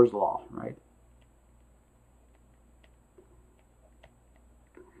called Moore's Law, right?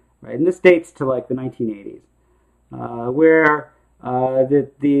 Right, and this dates to like the 1980s, where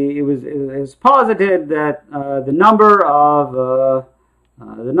it was posited that the number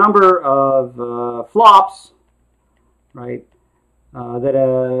of flops, right, that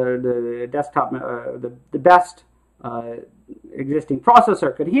the desktop the best existing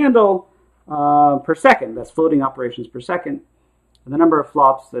processor could handle per second, that's floating operations per second, the number of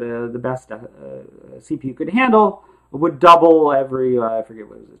flops that the best CPU could handle would double every I forget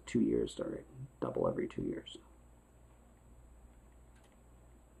what it was, 2 years, sorry, double every 2 years.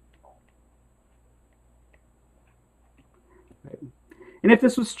 Right. And if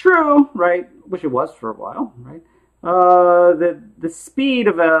this was true, right, which it was for a while, right, the speed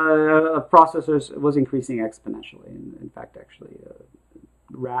of processors was increasing exponentially. In fact, actually,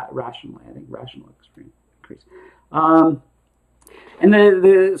 rationally, I think rational increase. And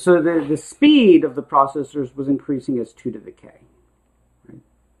the speed of the processors was increasing as 2 to the k. Right?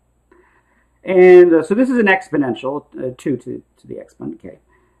 And so this is an exponential, 2 to the exponent k.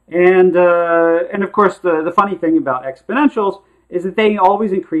 And of course, the funny thing about exponentials is that they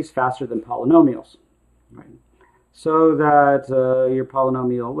always increase faster than polynomials. Right? So that your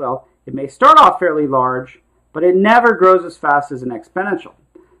polynomial, well, it may start off fairly large, but it never grows as fast as an exponential.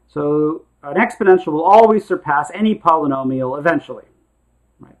 So an exponential will always surpass any polynomial eventually.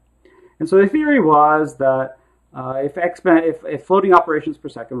 Right? And so the theory was that if floating operations per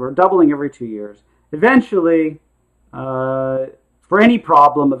second were doubling every 2 years, eventually for any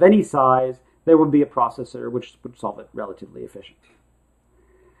problem of any size, there would be a processor which would solve it relatively efficiently.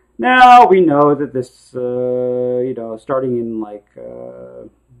 Now we know that this, starting in like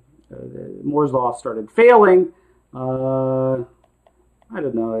Moore's law started failing. I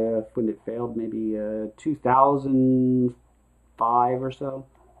don't know when it failed, maybe 2005 or so,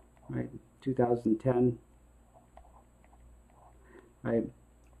 right? 2010, right?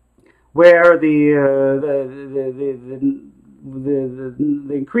 Where the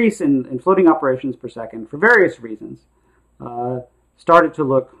increase in floating operations per second, for various reasons, started to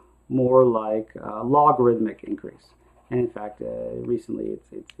look more like a logarithmic increase. And in fact, recently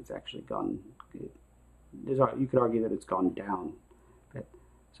it's actually gone. You could argue that it's gone down.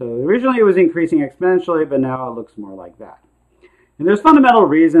 So originally it was increasing exponentially, but now it looks more like that. And there's fundamental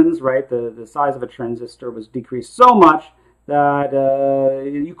reasons, right? The size of a transistor was decreased so much that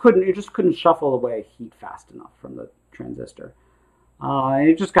you just couldn't shuffle away heat fast enough from the transistor. And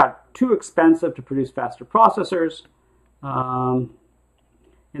it just got too expensive to produce faster processors.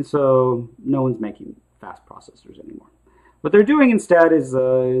 And so no one's making fast processors anymore. What they're doing instead is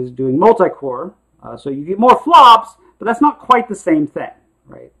doing multi-core. So you get more flops, but that's not quite the same thing,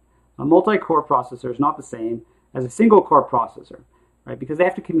 right? A multi-core processor is not the same as a single-core processor, right? Because they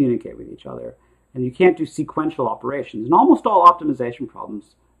have to communicate with each other, and you can't do sequential operations. And almost all optimization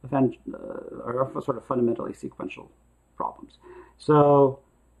problems are sort of fundamentally sequential problems. So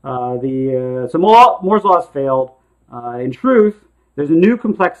Moore's law has failed. In truth, there's a new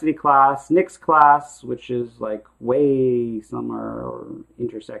complexity class, Nix class, which is like way somewhere or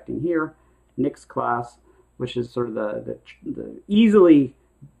intersecting here. Nix class, which is sort of the easily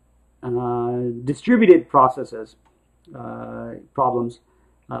distributed processes problems,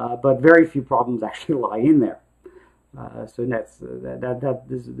 but very few problems actually lie in there. So this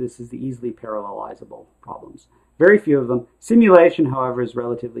is the easily parallelizable problems. Very few of them. Simulation, however, is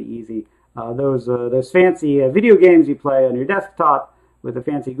relatively easy. Those fancy video games you play on your desktop with the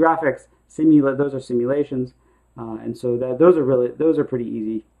fancy graphics, those are simulations, and so those are pretty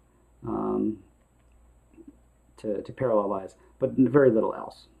easy to parallelize, but very little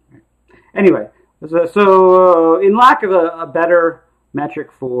else. Right? Anyway, so in lack of a better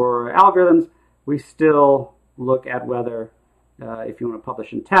metric for algorithms, we still look at whether, if you want to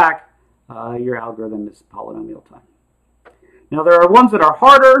publish in TAC, your algorithm is polynomial time. Now there are ones that are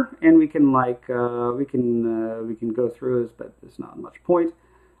harder, and we can go through this, but there's not much point.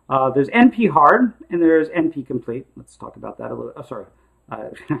 There's NP hard and there's NP complete. Let's talk about that a little. Oh, sorry,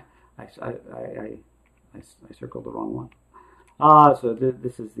 I circled the wrong one. So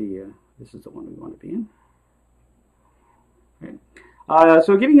this is the one we want to be in. Right.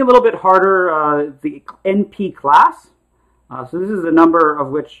 So getting a little bit harder, the NP class. So this is the number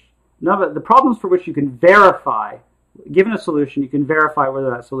of the problems for which you can verify. Given a solution, you can verify whether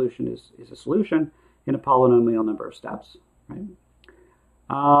that solution is a solution in a polynomial number of steps, right?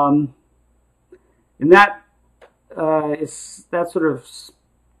 And that sort of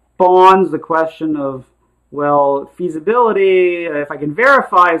spawns the question of, well, feasibility. If I can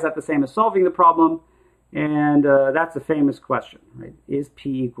verify, is that the same as solving the problem? And that's a famous question, right? Is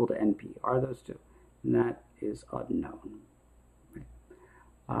P equal to NP? Are those two? And that is unknown. Right?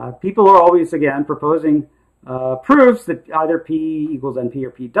 People are always, again, proposing proofs that either P equals NP or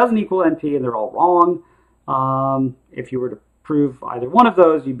P doesn't equal NP, and they're all wrong. If you were to prove either one of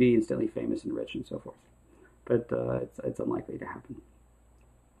those, you'd be instantly famous and rich and so forth. But it's unlikely to happen.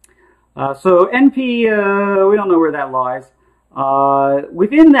 So NP, we don't know where that lies.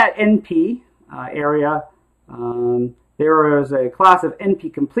 Within that NP area, there is a class of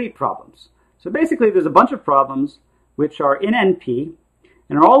NP complete problems. So basically, there's a bunch of problems which are in NP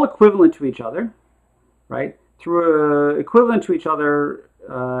and are all equivalent to each other. Right, through equivalent to each other.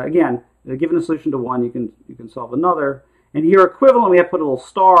 Again, given a solution to one, you can solve another. And here, equivalent, we have put a little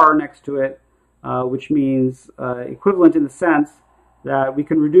star next to it, which means equivalent in the sense that we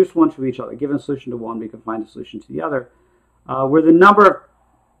can reduce one to each other. Given a solution to one, we can find a solution to the other. Where the number of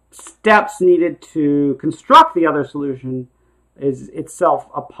steps needed to construct the other solution is itself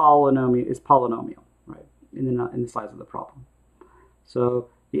a polynomial, right? In the size of the problem. So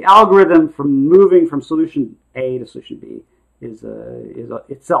the algorithm from moving from solution A to solution B is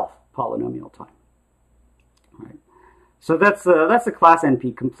itself polynomial time. Right. So that's the class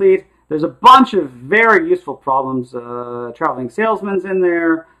NP complete. There's a bunch of very useful problems. Traveling salesman's in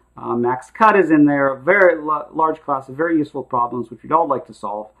there. Max cut is in there. A very large class of very useful problems which we'd all like to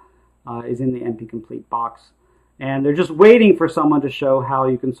solve is in the NP complete box. And they're just waiting for someone to show how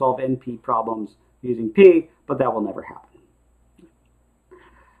you can solve NP problems using P, but that will never happen.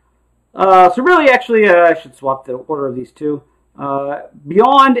 So really, actually, I should swap the order of these two.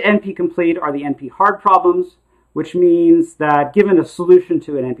 Beyond NP-complete are the NP-hard problems, which means that given a solution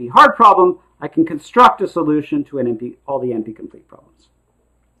to an NP-hard problem, I can construct a solution to all the NP-complete problems.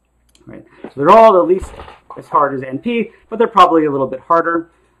 Right? So they're all at least as hard as NP, but they're probably a little bit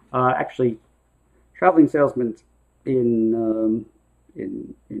harder. Actually, traveling salesmen in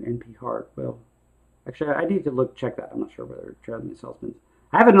NP hard. Well, actually, I need to check that. I'm not sure whether traveling salesmen.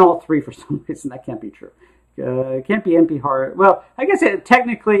 I have it in all three for some reason. That can't be true. It can't be NP hard. Well, I guess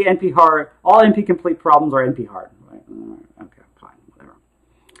technically NP hard. All NP complete problems are NP hard. Right? Okay, fine,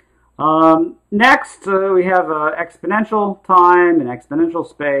 whatever. Next, we have exponential time and exponential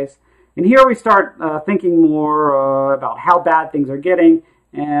space. And here we start thinking more about how bad things are getting,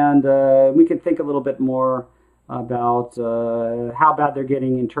 and we can think a little bit more about how bad they're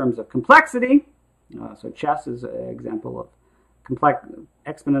getting in terms of complexity. So chess is an example of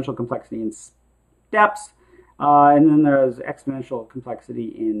exponential complexity in steps, and then there's exponential complexity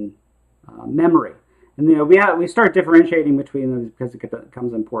in memory. And we start differentiating between them because it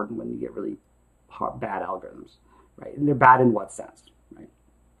becomes important when you get really bad algorithms, right? And they're bad in what sense?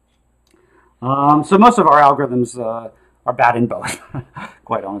 So most of our algorithms are bad in both,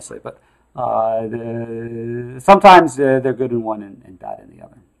 quite honestly. But sometimes they're good in one and bad in the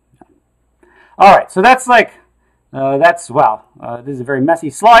other. Yeah. All right, so that's wow. This is a very messy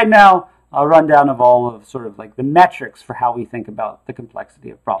slide now. A rundown of all of sort of like the metrics for how we think about the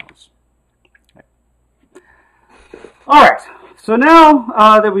complexity of problems. Okay. All right, so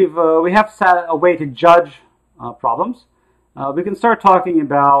now that we have set a way to judge problems. We can start talking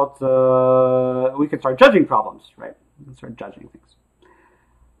about, we can start judging problems, right? We can start judging things.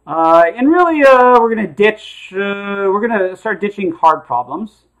 And really, we're going to start ditching hard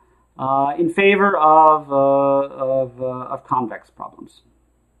problems in favor of convex problems.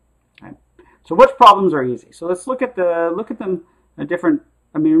 Okay? So which problems are easy? So let's look at them different.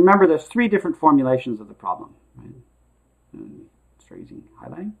 I mean, remember there's three different formulations of the problem. Right? Start using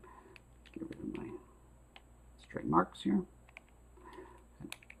highlighting. Get rid of my straight marks here.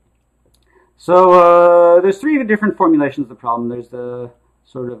 So there's three different formulations of the problem. There's the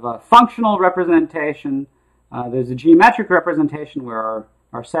sort of functional representation. There's a geometric representation where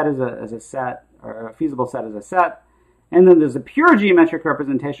our set is a set, or a feasible set is a set. And then there's a pure geometric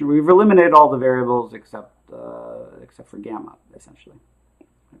representation where we've eliminated all the variables except for gamma, essentially.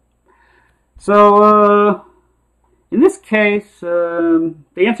 So in this case, the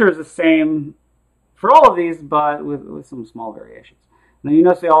answer is the same for all of these, but with some small variations. Now you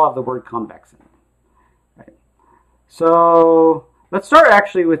notice they all have the word convex in it. Right? So let's start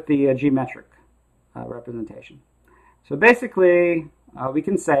actually with the geometric representation. So basically, we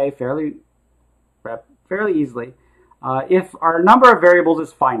can say fairly easily, if our number of variables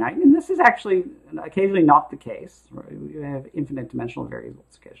is finite, and this is actually occasionally not the case, right? We have infinite dimensional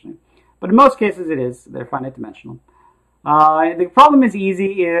variables occasionally, but in most cases it is, they're finite dimensional. The problem is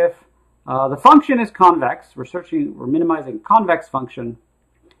easy if the function is convex. We're minimizing convex function,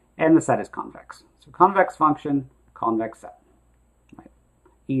 and the set is convex. So convex function, convex set. Right?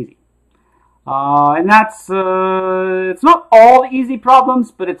 Easy. And that's, it's not all the easy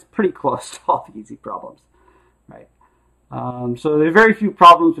problems, but it's pretty close to all the easy problems. Right? So there are very few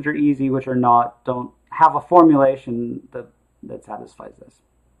problems which are easy, which are not, don't have a formulation that satisfies this.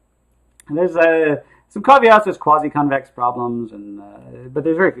 And there's some caveats. There's quasi-convex problems, but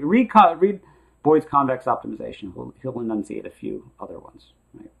there's very few. Read Boyd's convex optimization. He'll enunciate a few other ones.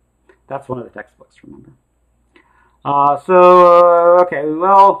 Right? That's one of the textbooks, remember. Okay,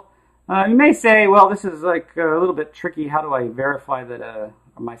 well, you may say, well, this is like a little bit tricky. How do I verify that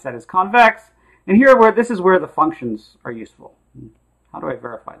my set is convex? And this is where the functions are useful. How do I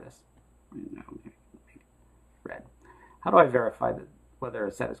verify this? Red. How do I verify whether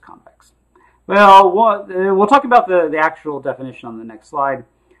a set is convex? Well, we'll talk about the actual definition on the next slide.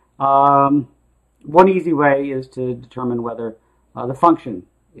 One easy way is to determine whether the function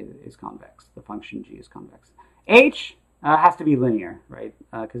is convex. The function g is convex. H has to be linear, right?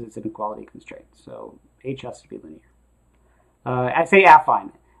 Because it's an equality constraint. So H has to be linear. I say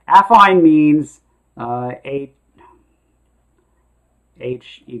affine. Affine means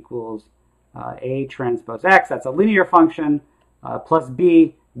H equals A transpose X. That's a linear function plus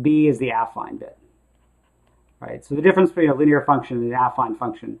B. B is the affine bit, right? So the difference between a linear function and an affine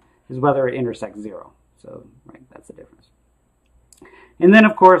function is whether it intersects 0. So, right, that's the difference. And then,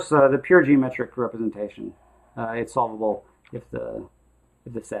 of course, the pure geometric representation, it's solvable if the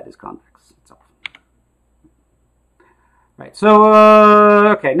set is convex itself. Right. So,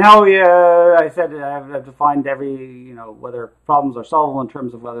 okay. Now I said I've defined whether problems are solvable in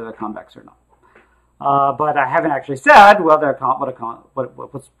terms of whether they're convex or not. But I haven't actually said whether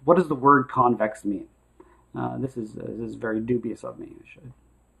what does the word convex mean. This is very dubious of me. I should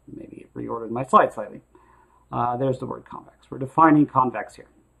maybe reorder my slide slightly. There's the word convex. We're defining convex here.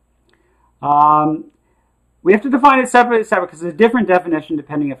 We have to define it separately because it's a different definition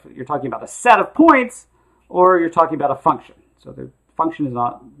depending if you're talking about a set of points or you're talking about a function. So the function is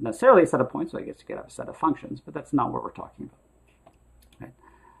not necessarily a set of points, so I guess you could have a set of functions, but that's not what we're talking about. Right?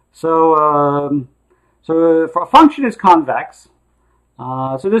 So, for a function is convex.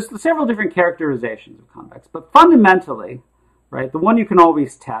 So there's several different characterizations of convex, but fundamentally, right, the one you can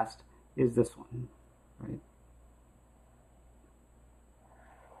always test is this one, right?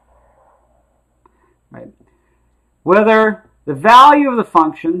 Right. Whether the value of the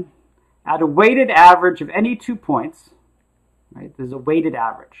function at a weighted average of any 2 points, right? There's a weighted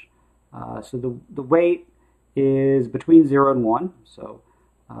average. So the weight is between 0 and 1. So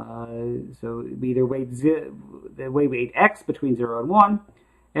we either weight x between 0 and 1,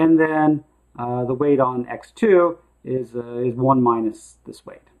 and then the weight on x2 is 1 minus this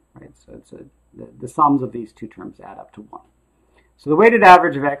weight, right? So it's the sums of these two terms add up to 1. So the weighted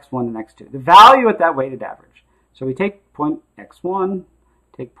average of x1 and x2, the value at that weighted average. So we take point x1,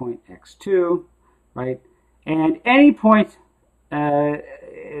 take point x2, right? And any point, so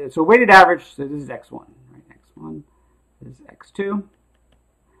weighted average, so this is x1, right? x1 is x2,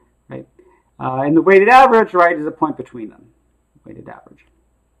 right? And the weighted average, right, is a point between them, weighted average.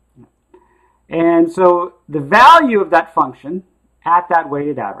 And so the value of that function at that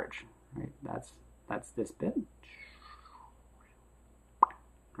weighted average, right? That's this bit.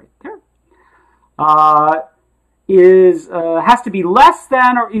 Right there, has to be less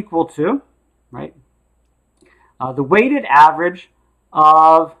than or equal to, right, the weighted average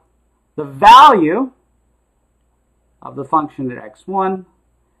of the value of the function at x1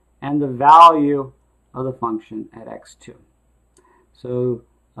 and the value of the function at x2. So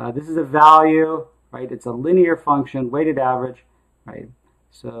this is a value, right? It's a linear function, weighted average, right?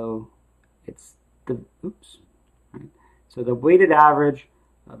 So it's the right? So the weighted average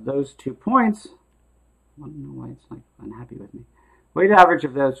of those 2 points, I don't know why it's like unhappy with me. Weighted average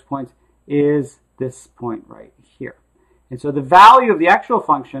of those points is this point right here. And so the value of the actual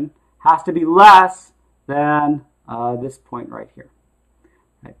function has to be less than this point right here.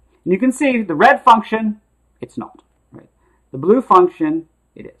 Right? And you can see the red function, it's not. Right? The blue function,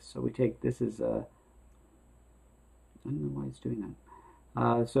 it is. So we take, this is, I don't know why it's doing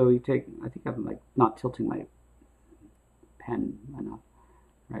that. So you take, I think I'm like not tilting my pen enough.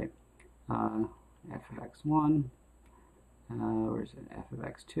 Right, f of x1, where is it, f of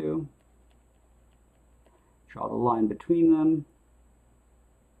x2, draw the line between them.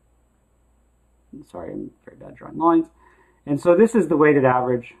 Sorry, I'm very bad drawing lines. And so this is the weighted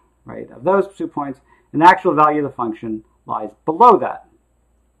average, right, of those 2 points, and the actual value of the function lies below that.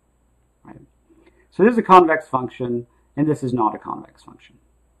 Right. So this is a convex function, and this is not a convex function.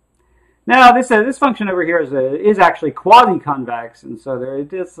 Now, this function over here is actually quasi-convex, and so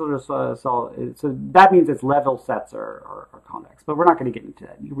it is sort of so that means its level sets are convex. But we're not going to get into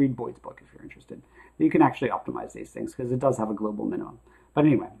that. You read Boyd's book if you're interested. You can actually optimize these things because it does have a global minimum. But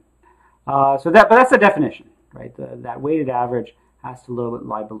anyway, but that's the definition, right? That weighted average has to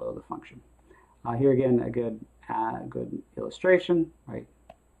lie below the function. Here again, a good illustration, right?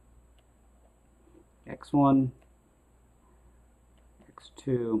 x1,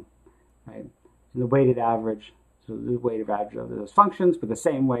 x2. Right, and the weighted average, so the weighted average of those functions with the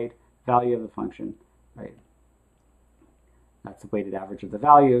same weight, value of the function, right? That's the weighted average of the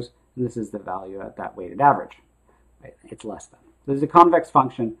values, and this is the value at that weighted average. Right? It's less than. This is a convex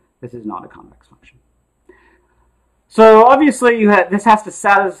function. This is not a convex function. So obviously, this has to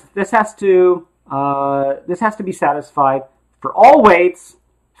be satisfied for all weights,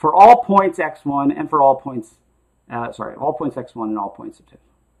 for all points x1, and for all points. All points x1 and all points of 2.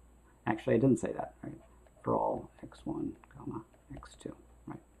 Actually, I didn't say that, right? For all x1, comma, x2,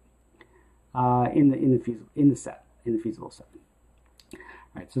 right? In the feasible set.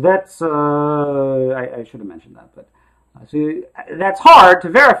 Right. So that's I should have mentioned that, but so that's hard to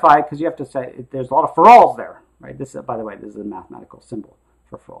verify because you have to say there's a lot of for alls there, right? This, by the way, this is a mathematical symbol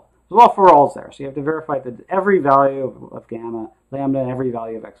for all. There's a lot of for alls there, so you have to verify that every value of gamma, lambda, and every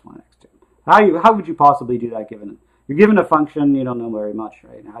value of x1 and x2. How would you possibly do that given you're given a function you don't know very much,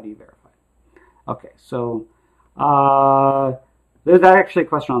 right? How do you verify it? Okay, so there's actually a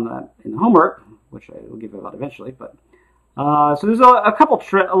question on that in the homework, which I will give you about eventually. But so there's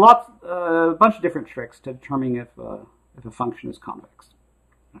a bunch of different tricks to determining if a function is convex.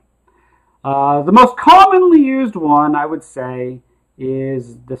 The most commonly used one, I would say,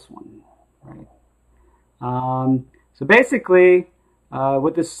 is this one, right? So basically,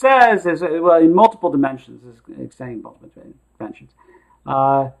 what this says is, well, in multiple dimensions, is extending multiple dimensions.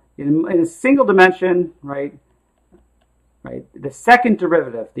 In a single dimension, right, the second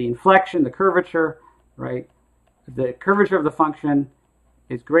derivative, the inflection, the curvature, right, the curvature of the function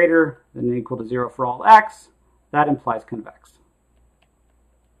is greater than or equal to 0 for all x. That implies convex.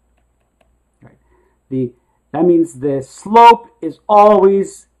 Right. That means the slope is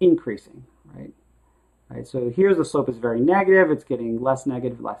always increasing. Right, so here the slope is very negative. It's getting less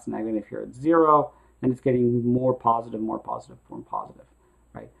negative, less negative. Here it's 0, and it's getting more positive, more positive, more positive.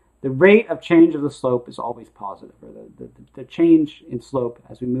 Right. The rate of change of the slope is always positive, or the change in slope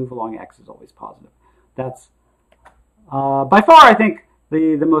as we move along x is always positive. That's by far, I think,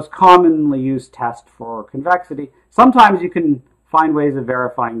 the most commonly used test for convexity. Sometimes you can find ways of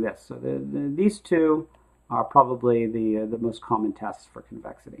verifying this. So these two are probably the most common tests for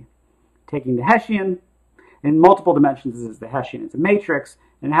convexity. Taking the Hessian. In multiple dimensions, this is the Hessian. It's a matrix,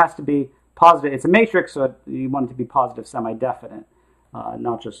 and it has to be positive. It's a matrix, so you want it to be positive semi-definite,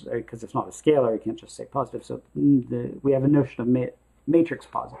 not just because it's not a scalar. You can't just say positive. So we have a notion of matrix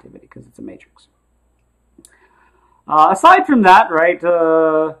positivity because it's a matrix. Aside from that, right,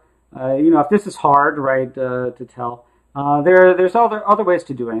 if this is hard, right, to tell, there's other ways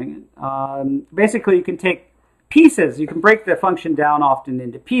to doing it. Basically, you can take pieces. You can break the function down often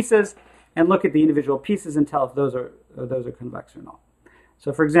into pieces, and look at the individual pieces and tell if those are convex or not.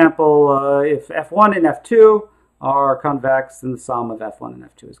 So, for example, if f1 and f2 are convex, then the sum of f1 and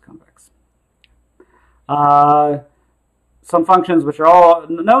f2 is convex. Some functions which are all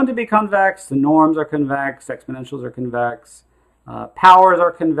known to be convex, the norms are convex, exponentials are convex, powers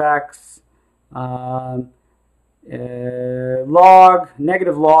are convex,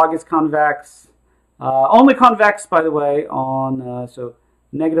 negative log is convex. Only convex, by the way, on so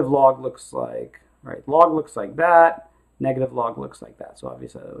negative log looks like, right, log looks like that, negative log looks like that, so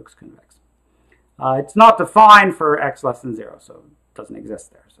obviously it looks convex. It's not defined for x less than 0, so it doesn't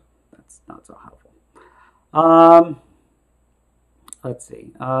exist there, so that's not so helpful. Let's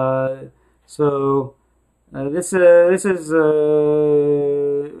see. This is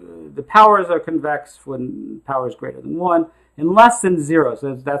the powers are convex when power is greater than 1, and less than 0.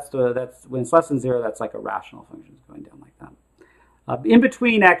 So that's when it's less than 0. That's like a rational function going down like that. In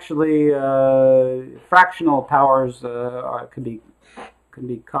between, actually, fractional powers are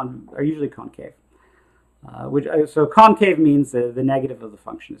usually concave. So concave means the negative of the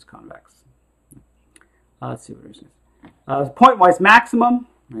function is convex. Let's see what it is. Pointwise maximum.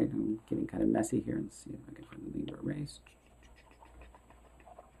 Right, I'm getting kind of messy here. Let's see if I can find the thing to erase.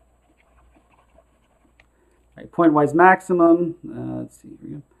 Right, pointwise maximum. Let's see.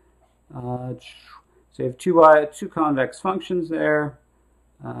 Here we go. So you have two convex functions there.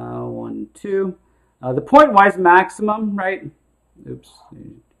 1, 2. The pointwise maximum, right? Oops, I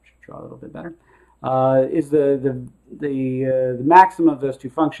should draw a little bit better. Is the maximum of those two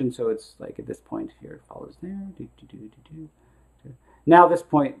functions. So it's like at this point here, it follows there. Now this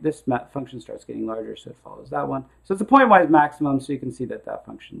function starts getting larger, so it follows that one. So it's a pointwise maximum, so you can see that that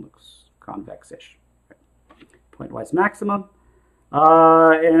function looks convex-ish. Right. Pointwise maximum.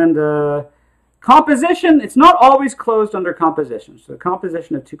 Composition, it's not always closed under composition. So the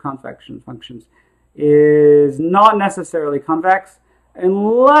composition of two convection functions is not necessarily convex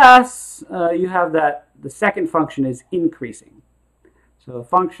unless you have that the second function is increasing. So a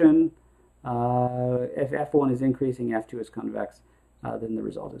function, if f1 is increasing, f2 is convex, then the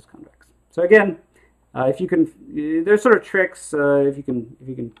result is convex. So again, if you can, there's sort of tricks. If you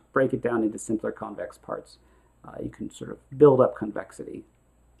can break it down into simpler convex parts, you can sort of build up convexity.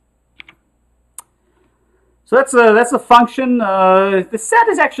 So that's a function. The set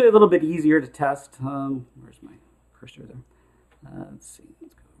is actually a little bit easier to test. Where's my cursor there? Let's see.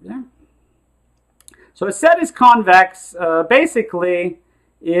 Let's go over there. So a set is convex. Basically,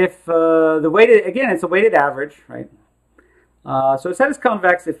 if it's a weighted average, right? So a set is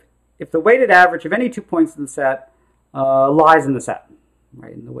convex if the weighted average of any 2 points in the set lies in the set,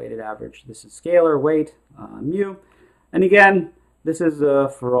 right? In the weighted average, this is scalar weight mu, and again, this is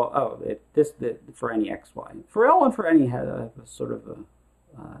for all. For any x, y. For L and for any have a sort of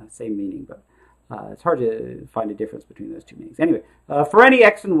same meaning, but it's hard to find a difference between those two meanings. Anyway, for any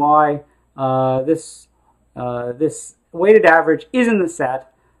x and y, this weighted average is in the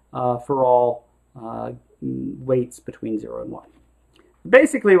set for all weights between 0 and 1.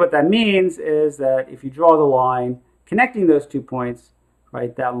 Basically, what that means is that if you draw the line connecting those 2 points,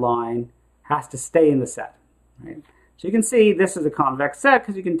 right, that line has to stay in the set, right? So you can see this is a convex set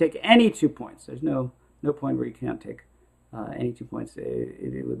because you can take any 2 points. There's no point where you can't take any 2 points.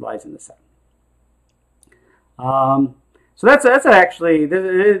 It lies in the set. So that's actually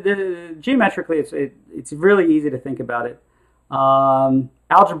geometrically it's really easy to think about it.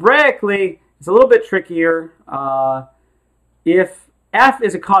 Algebraically, it's a little bit trickier. If f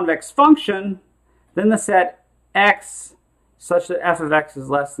is a convex function, then the set x such that f of x is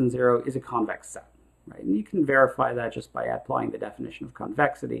less than 0 is a convex set. Right? And you can verify that just by applying the definition of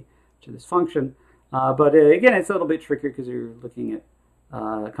convexity to this function. But again, it's a little bit trickier because you're looking at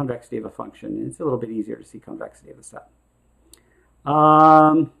convexity of a function, and it's a little bit easier to see convexity of a set.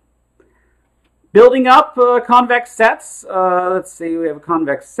 Building up convex sets, let's see, we have a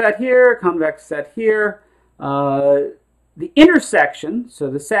convex set here, convex set here. The intersection, so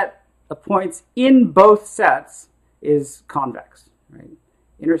the set of points in both sets, is convex. Right?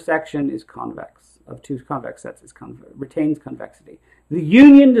 Intersection is convex, of two convex sets retains convexity. The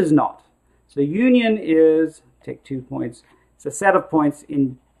union does not. So the union is, take 2 points, it's a set of points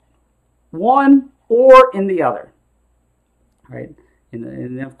in one or in the other. Right?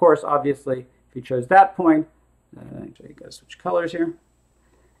 And of course, obviously, if you chose that point, actually, you got to switch colors here.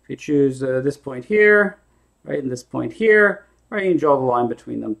 If you choose this point here, right, and this point here, right, you can draw the line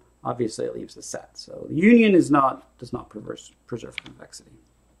between them. Obviously, it leaves the set. So the union does not preserve convexity.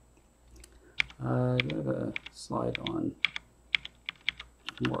 I have a slide on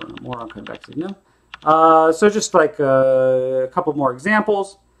more on convexity. No. So just like a couple more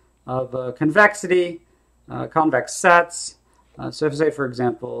examples of convexity, convex sets. So if, say, for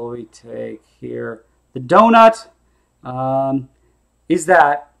example, we take here the donut, is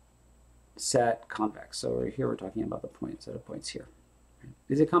that set convex? So here we're talking about the set of points here.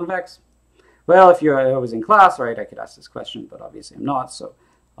 Is it convex? Well, if I was in class, right, I could ask this question, but obviously I'm not, so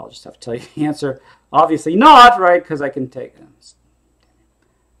I'll just have to tell you the answer. Obviously not, right, because I can take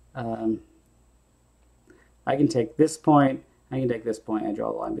this point, I can take this point, I draw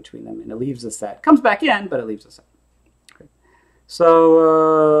a line between them, and it leaves a set. Comes back in, but it leaves a set. Okay.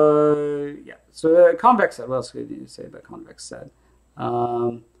 So, yeah, so convex set, what else could you say about convex set?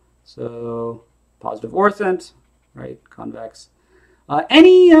 So, positive orthant, right, convex.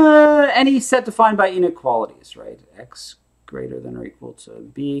 Any set defined by inequalities, right? X greater than or equal to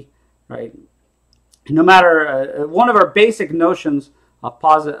B, right? No matter one of our basic notions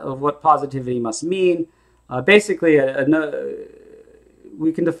of what positivity must mean. Basically,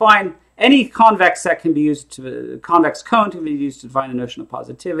 we can define any convex set can be used to convex cone can be used to define a notion of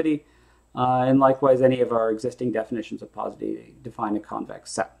positivity, and likewise, any of our existing definitions of positivity define a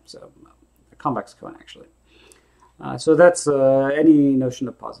convex set. So, a convex cone actually. So that's any notion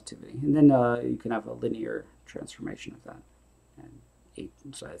of positivity. And then you can have a linear transformation of that.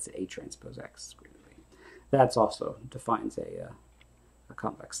 And so that's A transpose X. That also defines a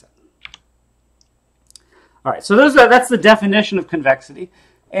convex set. All right, so that's the definition of convexity.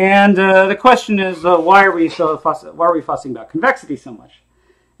 And the question is, why are we fussing about convexity so much?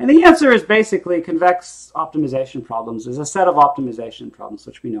 And the answer is basically convex optimization problems is a set of optimization problems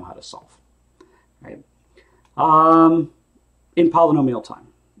which we know how to solve. Right? In polynomial time,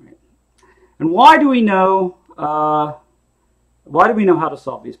 right? And why do we know how to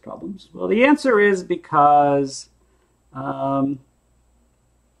solve these problems? Well, the answer is because well,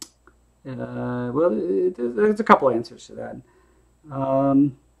 there's a couple answers to that.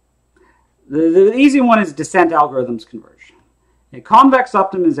 The easy one is descent algorithms converge. In convex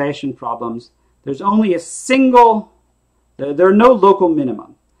optimization problems, there's only a single. There are no local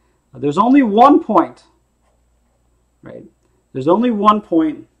minimum. There's only one point. Right. There's only one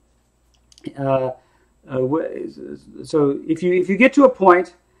point. So if you get to a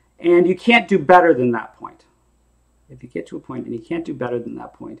point and you can't do better than that point, if you get to a point and you can't do better than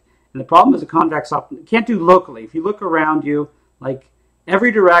that point, and the problem is a convex can't do locally. If you look around you, like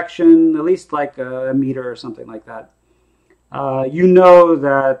every direction, at least like a meter or something like that, you know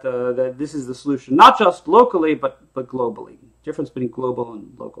that that this is the solution, not just locally but globally. Difference between global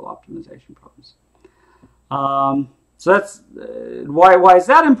and local optimization problems. So that's why is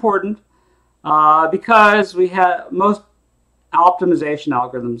that important? Because we have most optimization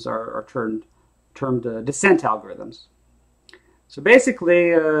algorithms are termed descent algorithms. So basically,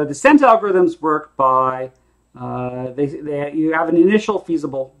 descent algorithms work by you have an initial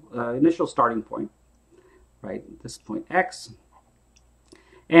feasible initial starting point, right? This point x,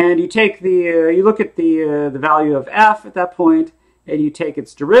 and you take you look at the value of f at that point, and you take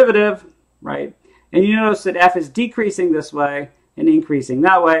its derivative, right? And you notice that f is decreasing this way and increasing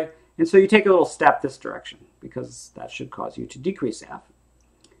that way. And so you take a little step this direction because that should cause you to decrease f.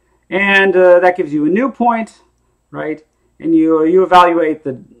 And that gives you a new point, right? And you evaluate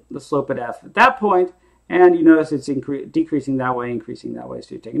the slope at f at that point. And you notice it's decreasing that way, increasing that way.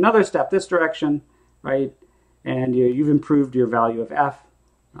 So you take another step this direction, right? and you've improved your value of f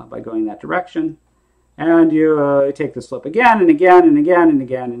by going that direction. And you take the slope again and again and again and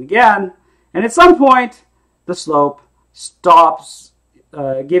again and again. And at some point, the slope stops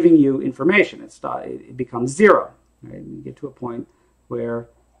giving you information. It becomes 0. Right? And you get to a point where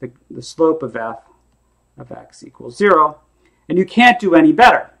the slope of f of x equals 0. And you can't do any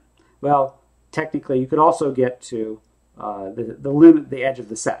better. Well, technically, you could also get to the limit, the edge of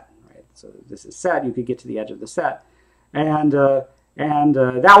the set. Right? So this is set. You could get to the edge of the set. And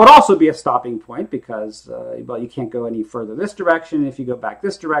that would also be a stopping point because, well, you can't go any further this direction. If you go back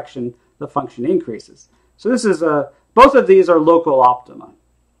this direction, the function increases. So this is both of these are local optima,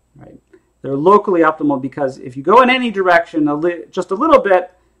 right? They're locally optimal because if you go in any direction just a little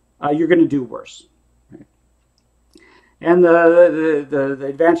bit, you're going to do worse. Right? And the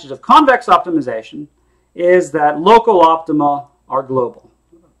advantage of convex optimization is that local optima are global.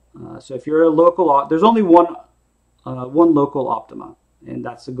 So if you're a local, there's only one local optima, and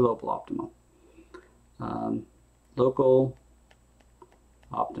that's the global optima. Local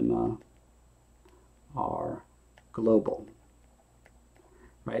optima are global,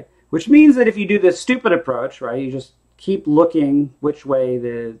 right? Which means that if you do this stupid approach, right, you just keep looking which way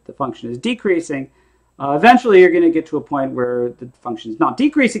the function is decreasing, eventually you're going to get to a point where the function is not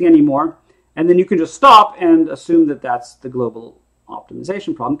decreasing anymore, and then you can just stop and assume that that's the global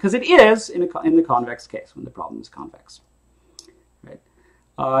optimization problem, because it is in the convex case when the problem is convex. Right?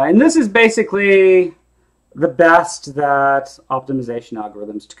 And this is basically the best that optimization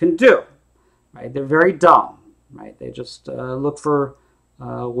algorithms can do. Right? They're very dumb. Right? They just look for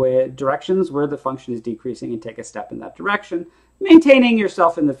directions where the function is decreasing and take a step in that direction, maintaining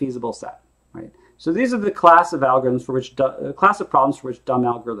yourself in the feasible set. Right? So these are the class of algorithms for which class of problems for which dumb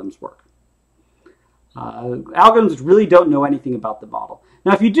algorithms work. Algorithms really don't know anything about the model.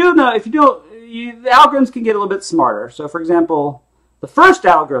 Now, if you do know, the algorithms can get a little bit smarter. So, for example, the first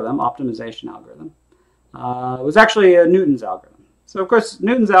algorithm, optimization algorithm, was actually a Newton's algorithm. So, of course,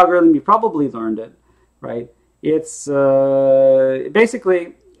 Newton's algorithm, you probably learned it, right? It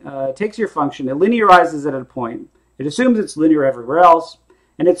basically takes your function, it linearizes it at a point, it assumes it's linear everywhere else,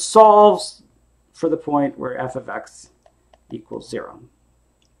 and it solves for the point where f of x equals 0.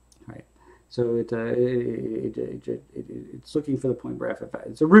 So it's looking for the point where f of x.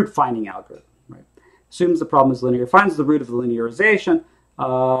 It's a root finding algorithm, right? Assumes the problem is linear, finds the root of the linearization,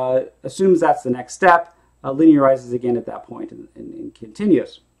 assumes that's the next step, linearizes again at that point, and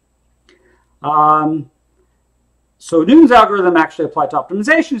continues. So Newton's algorithm actually applied to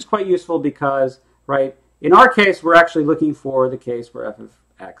optimization is quite useful because, right, in our case, we're actually looking for the case where f of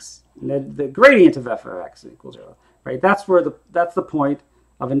x, the gradient of f of x equals 0, right? That's the point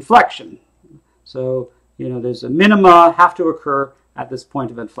of inflection. So, there's a minima have to occur at this point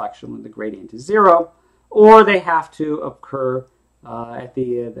of inflection when the gradient is 0, or they have to occur at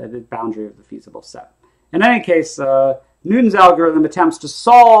the boundary of the feasible set. In any case, Newton's algorithm attempts to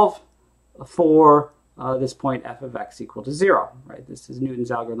solve for this point f of x equal to 0. Right? This is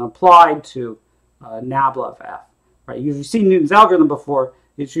Newton's algorithm applied to nabla of f. Right? You've seen Newton's algorithm before.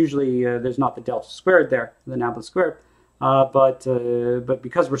 It's usually there's not the delta squared there, the nabla squared. But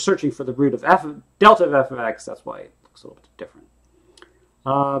because we're searching for the root of delta of f of x, that's why it looks a little bit different.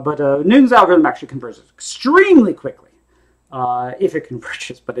 But Newton's algorithm actually converges extremely quickly, if it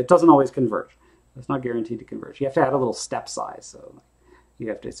converges, but it doesn't always converge. It's not guaranteed to converge. You have to add a little step size, so you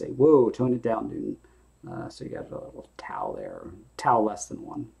have to say, whoa, tone it down, Newton. So you have a little tau there, tau less than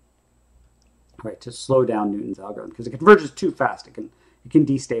 1, right, to slow down Newton's algorithm, because it converges too fast. It can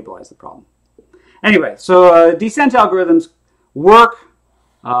destabilize the problem. Anyway, so descent algorithms work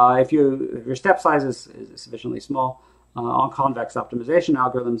if your step size is sufficiently small on convex optimization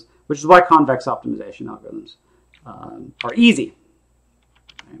algorithms, which is why convex optimization algorithms are easy.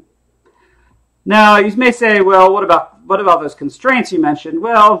 Okay. Now, you may say, well, what about those constraints you mentioned?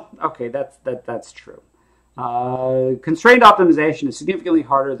 Well, okay, that's true. Constrained optimization is significantly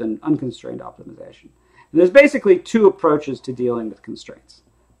harder than unconstrained optimization. And there's basically two approaches to dealing with constraints.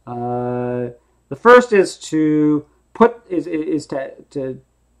 The first is to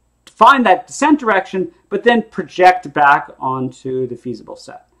find that descent direction, but then project back onto the feasible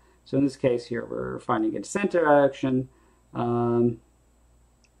set. So in this case here, we're finding a descent direction. Let's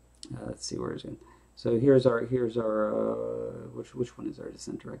see, where is it? So here's our which one is our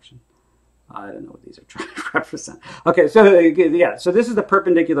descent direction? I don't know what these are trying to represent. Okay, so yeah, so this is the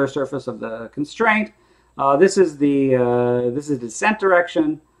perpendicular surface of the constraint. This is the descent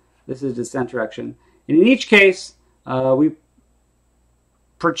direction. This is descent direction. And in each case, we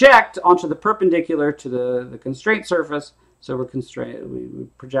project onto the perpendicular to the constraint surface So we're constrained. We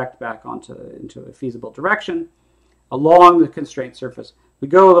project back into a feasible direction along the constraint surface. We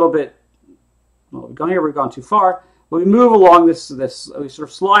go a little bit. Well, we've gone here. We've gone too far. But we move along this. We sort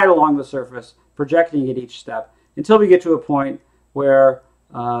of slide along the surface, projecting at each step until we get to a point where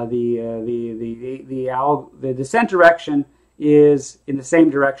the descent direction is in the same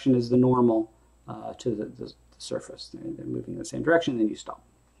direction as the normal to the surface. They're moving in the same direction, then you stop.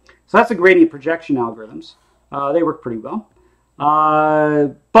 So that's the gradient projection algorithms. They work pretty well.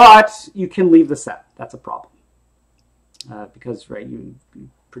 But you can leave the set. That's a problem. Because, right, you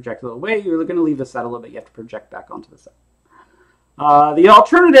project a little way, you're going to leave the set a little bit. You have to project back onto the set. The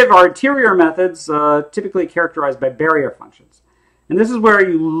alternative are interior methods, typically characterized by barrier functions. And this is where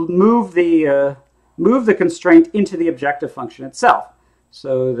you move the constraint into the objective function itself,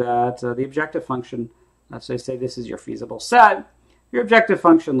 so that the objective function, so say this is your feasible set. Your objective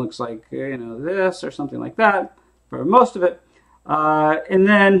function looks like this or something like that for most of it, and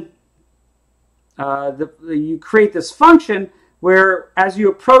then you create this function where, as you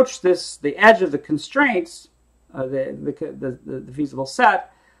approach the edge of the constraints, the feasible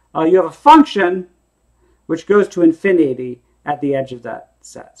set, you have a function which goes to infinity at the edge of that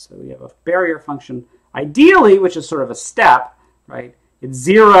set. So we have a barrier function, ideally, which is sort of a step, right? It's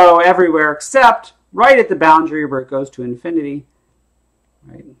 0 everywhere except right at the boundary where it goes to infinity,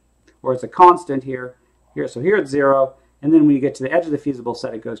 right? Or it's a constant here. So here it's 0, and then when you get to the edge of the feasible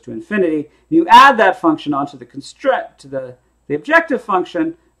set, it goes to infinity. You add that function onto the constraint, to the objective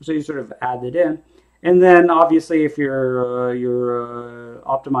function, so you sort of add it in. And then, obviously, if you're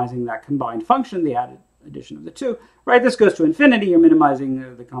optimizing that combined function, the added addition of the two, right? This goes to infinity. You're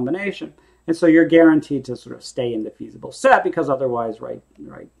minimizing the combination, and so you're guaranteed to sort of stay in the feasible set, because otherwise, right,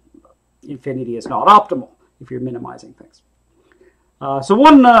 infinity is not optimal if you're minimizing things. So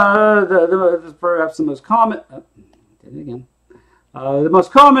one, perhaps the most common, the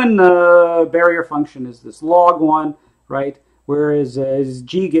most common barrier function is this log one, right? Whereas as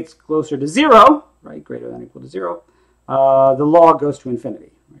g gets closer to 0, right, greater than or equal to 0, the log goes to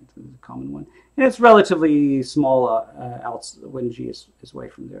infinity, right? So this is a common one. And it's relatively small when g is away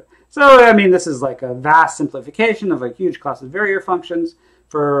from 0. So, I mean, this is like a vast simplification of a huge class of barrier functions.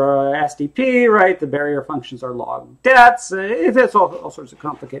 For SDP, right, the barrier functions are log debts. It's all sorts of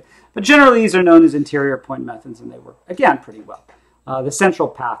complicated. But generally, these are known as interior point methods, and they work, again, pretty well. The central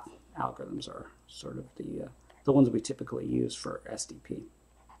path algorithms are sort of the ones we typically use for SDP.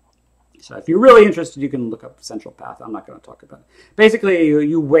 So if you're really interested, you can look up central path. I'm not going to talk about it. Basically,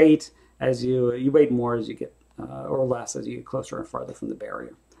 you weight as you weight more as you get, or less as you get closer and farther from the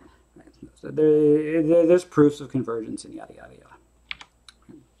barrier. Right? So there's proofs of convergence and yada, yada, yada.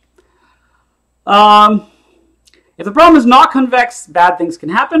 If the problem is not convex, bad things can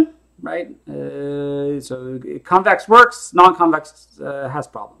happen, right? So convex works, non-convex has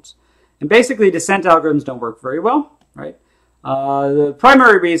problems. And basically, descent algorithms don't work very well, right? The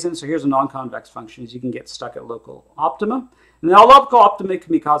primary reason, so here's a non-convex function, is you can get stuck at local optima. And the local optima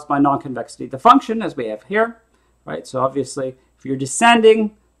can be caused by non-convexity of the function, as we have here, right? So obviously, if you're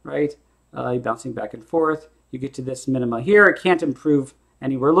descending, right, you're bouncing back and forth, you get to this minima here. It can't improve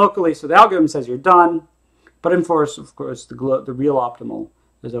anywhere locally, so the algorithm says you're done. But of course, the real optimal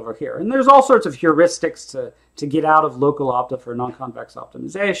is over here. And there's all sorts of heuristics to get out of local opta for non-convex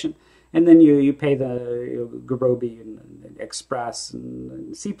optimization. And then you pay the Garobi and Express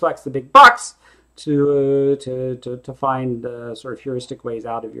and Cplex the big bucks to find sort of heuristic ways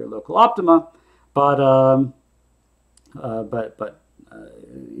out of your local optima. But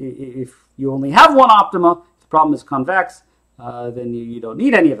if you only have one optima, if the problem is convex, then you don't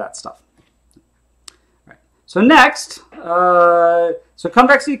need any of that stuff. Right. So next, so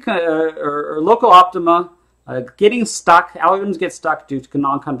convexity or local optima, getting stuck, algorithms get stuck due to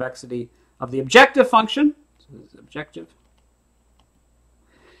non-convexity of the objective function. So this is objective.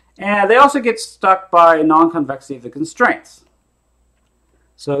 And they also get stuck by non-convexity of the constraints.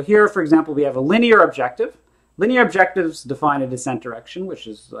 So here, for example, we have a linear objective. Linear objectives define a descent direction, which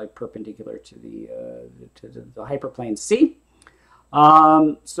is like perpendicular to the hyperplane C.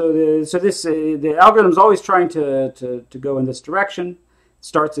 So the algorithm is always trying to go in this direction. It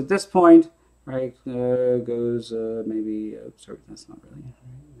starts at this point, right? Goes maybe sorry, that's not really.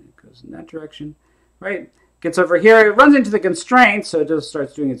 Right? It goes in that direction, right? Gets over here, it runs into the constraint, so it just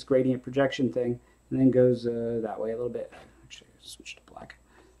starts doing its gradient projection thing, and then goes that way a little bit. Actually, switch to black.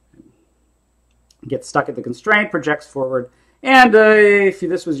 Gets stuck at the constraint, projects forward, and if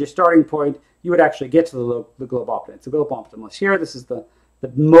this was your starting point, you would actually get to the globe optimum. It's the globe optimum here. This is the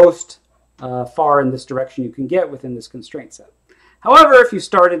most far in this direction you can get within this constraint set. However, if you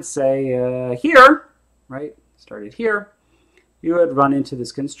started, say, here, right, started here, you would run into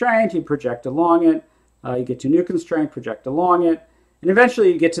this constraint, you project along it, you get to a new constraint, project along it, and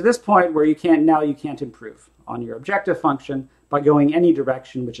eventually you get to this point where you can't improve on your objective function by going any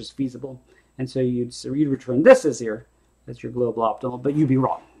direction which is feasible. And so you'd return this as your global optimal, but you'd be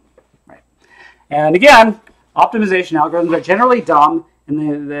wrong. Right? And again, optimization algorithms are generally dumb,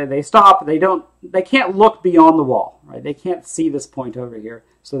 and they stop. They can't look beyond the wall. Right? They can't see this point over here,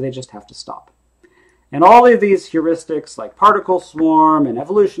 so they just have to stop. And all of these heuristics, like particle swarm and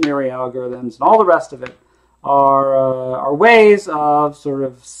evolutionary algorithms and all the rest of it, are ways of sort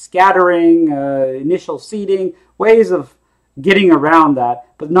of scattering, initial seeding, ways of getting around that,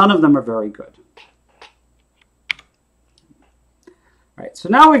 but none of them are very good. All right, so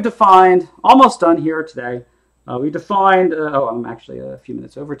now we've defined, almost done here today, we defined, oh, I'm actually a few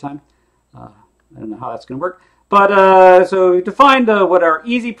minutes over time. I don't know how that's going to work. But so we defined what are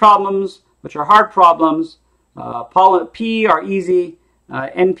easy problems, which are hard problems. P are easy,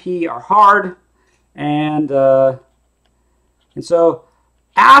 NP are hard. And so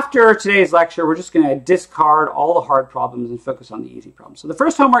after today's lecture, we're just going to discard all the hard problems and focus on the easy problems. So the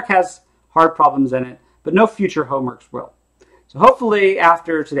first homework has hard problems in it, but no future homeworks will. So hopefully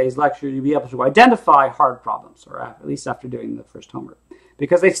after today's lecture, you'll be able to identify hard problems, or at least after doing the first homework,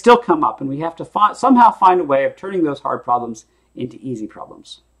 because they still come up, and we have to somehow find a way of turning those hard problems into easy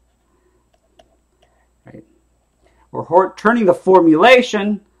problems. Right? Or turning the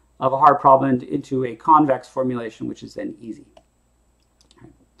formulation of a hard problem into a convex formulation, which is then easy.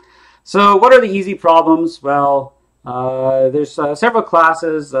 Right. So what are the easy problems? Well, there's several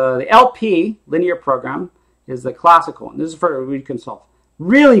classes. The LP, linear program, is the classical one. This is for we can solve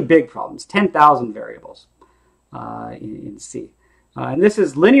really big problems, 10,000 variables in C. And this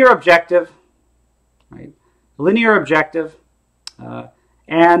is linear objective, right? Linear objective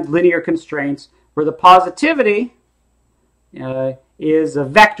and linear constraints, where the positivity is a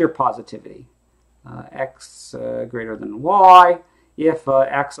vector positivity, x greater than y, if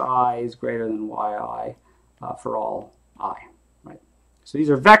xi is greater than yi for all I. Right? So these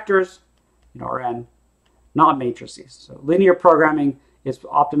are vectors in Rn, not matrices. So linear programming is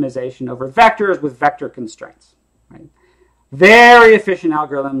optimization over vectors with vector constraints. Right? Very efficient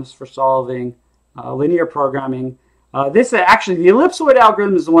algorithms for solving linear programming. Actually, the ellipsoid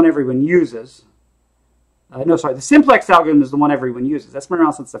algorithm is the one everyone uses. The simplex algorithm is the one everyone uses. That's been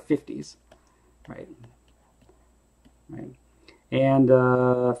around since the 50s, right? Right. And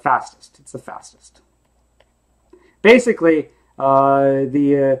fastest. It's the fastest. Basically, for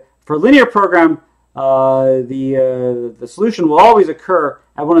linear program, the solution will always occur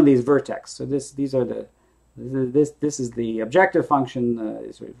at one of these vertex. So this is the objective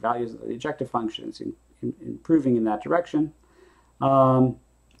function. Sort of values of the objective function is improving in that direction.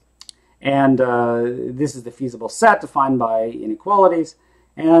 This is the feasible set defined by inequalities.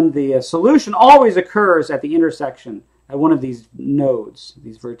 And the solution always occurs at the intersection at one of these nodes,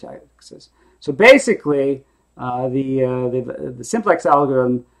 these vertices. So basically, the simplex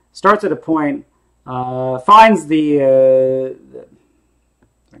algorithm starts at a point, finds the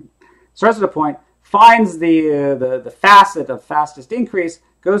facet of fastest increase,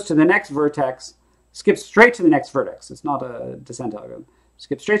 goes to the next vertex, skips straight to the next vertex. It's not a descent algorithm.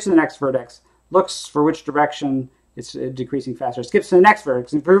 Skips straight to the next vertex, looks for which direction it's decreasing faster, skips to the next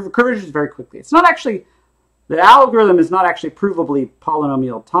vertex, and converges very quickly. It's not actually, the algorithm is not actually provably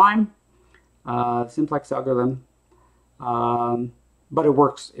polynomial time, simplex algorithm, but it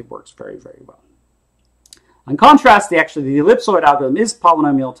works very, very well. In contrast, the ellipsoid algorithm is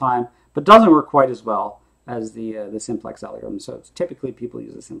polynomial time, but doesn't work quite as well as the simplex algorithm. So it's typically people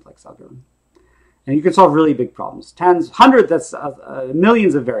use the simplex algorithm. And you can solve really big problems. Tens, hundreds, that's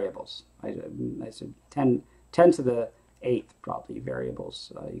millions of variables. I said 10 to the 8th probably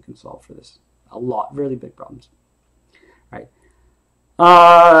variables you can solve for this. A lot, really big problems. Right.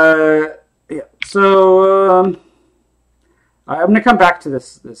 Yeah. So I'm going to come back to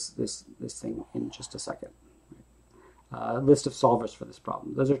this thing in just a second. List of solvers for this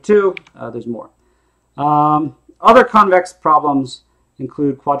problem. Those are two. There's more. Other convex problems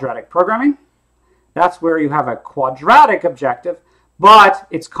include quadratic programming. That's where you have a quadratic objective, but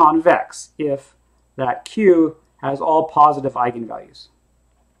it's convex if that Q has all positive eigenvalues.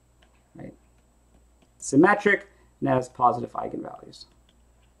 Right? Symmetric and has positive eigenvalues.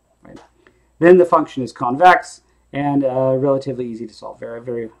 Right? Then the function is convex and relatively easy to solve.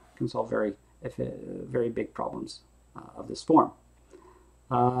 Can solve very big problems of this form.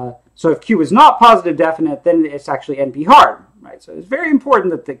 So if Q is not positive definite, then it's actually NP hard. Right? So it's very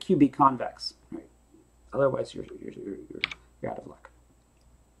important that the Q be convex. Right? Otherwise, you're out of luck.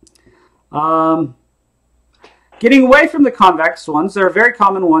 Getting away from the convex ones, there are very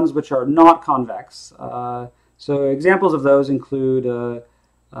common ones which are not convex. So examples of those include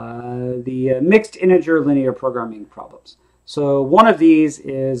the mixed integer linear programming problems. So one of these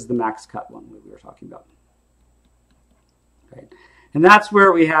is the max cut one that we were talking about. Right. And that's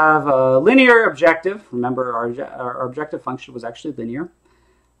where we have a linear objective. Remember, our objective function was actually linear.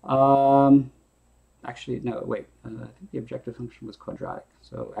 Actually, no, wait. I think the objective function was quadratic.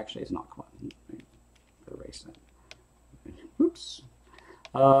 So actually, it's not quadratic. Erase that. Oops.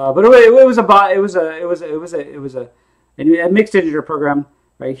 But it was a mixed integer program.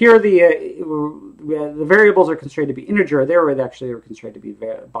 Right here, the variables are constrained to be integer. There, they actually are constrained to be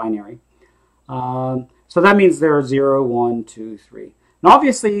binary. So that means there are 0, 1, 2, 3. And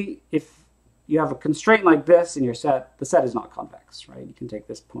obviously, if you have a constraint like this in your set, the set is not convex, right? You can take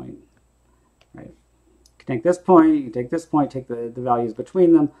this point, right? You can take this point, you can take this point, take the values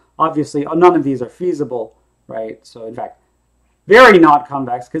between them. Obviously, none of these are feasible, right? So in fact, very not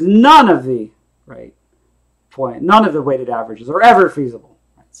convex because none of the weighted averages are ever feasible.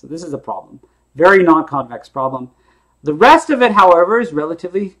 Right? So this is a problem. Very non-convex problem. The rest of it, however, is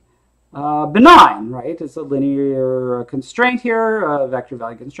relatively benign, right? It's a linear constraint here, a vector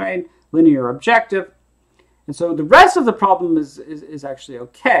value constraint, linear objective. And so the rest of the problem is actually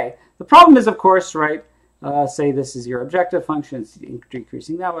okay. The problem is, of course, right, say this is your objective function, it's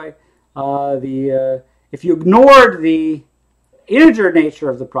decreasing that way. If you ignored the integer nature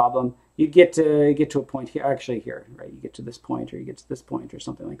of the problem, you get to a point here, actually here, right? You get to this point, or you get to this point, or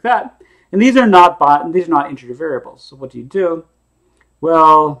something like that. And these are not integer variables. So what do you do?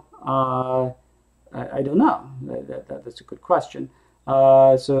 Well, I don't know. That's a good question.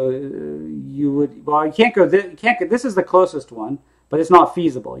 So you would, well, you can't go. This is the closest one, but it's not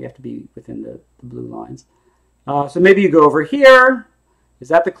feasible. You have to be within the blue lines. So maybe you go over here. Is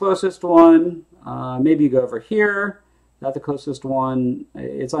that the closest one? Maybe you go over here. Is that the closest one?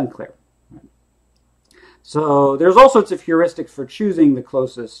 It's unclear. Right? So there's all sorts of heuristics for choosing the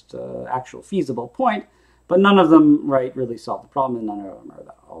closest actual feasible point, but none of them, right, really solve the problem, and none of them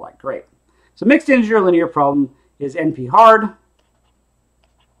are all that great. So mixed integer linear problem is NP hard,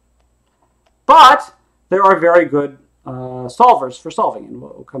 but there are very good solvers for solving, and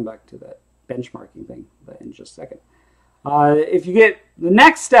we'll come back to that benchmarking thing in just a second. If you get, the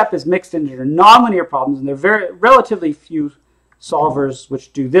next step is mixed integer nonlinear problems, and there are very relatively few solvers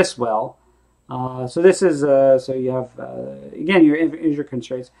which do this well. So this is, so you have, again, your integer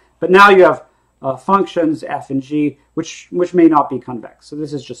constraints, but now you have functions f and g, which may not be convex. So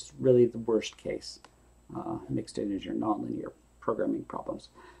this is just really the worst case, mixed integer nonlinear programming problems.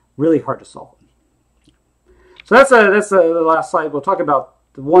 Really hard to solve. So that's the last slide. We'll talk about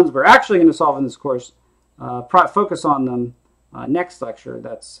the ones we're actually going to solve in this course. Focus on them next lecture.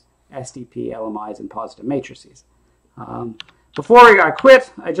 That's SDP, LMIs, and positive matrices. Before I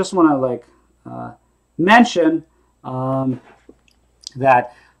quit, I just want to mention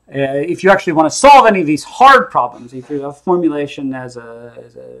that if you actually want to solve any of these hard problems, if you have formulation as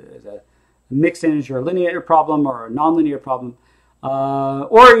a mixed integer linear problem or a nonlinear problem,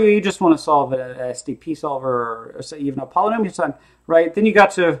 or you just want to solve an SDP solver or even a polynomial sum, right? Then you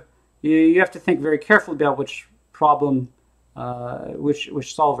have to think very carefully about which problem,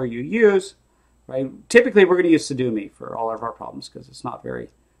 which solver you use, right? Typically, we're going to use Sadumi for all of our problems because it's not very,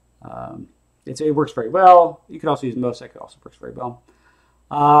 it works very well. You could also use MOSEC; it also works very well.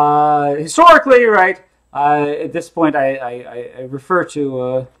 Historically, right? At this point, I refer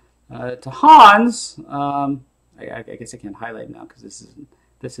to Hans. I guess I can't highlight now because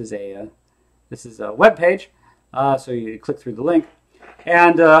this is a web page. So you click through the link,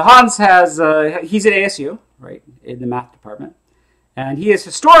 and Hans has he's at ASU, right, in the math department, and he has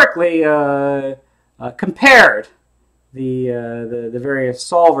historically compared the various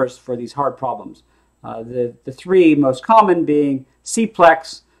solvers for these hard problems. The three most common being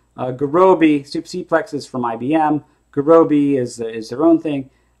Cplex, Gurobi. Cplex is from IBM. Gurobi is their own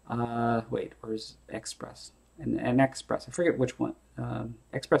thing. Wait, or is Express? And Express, I forget which one.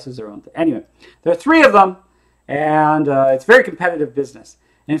 Express is their own thing. Anyway, there are three of them, and it's very competitive business.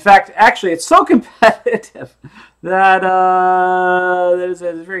 In fact, actually, it's so competitive that there's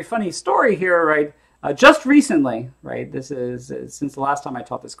a very funny story here, right? Just recently, right? This is since the last time I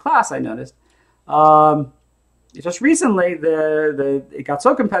taught this class, I noticed. Just recently, it got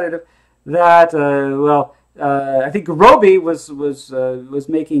so competitive that I think Gurobi was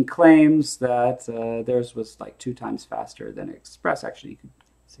making claims that theirs was like 2 times faster than Express. Actually, you can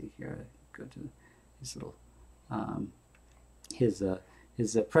see here. Go to his little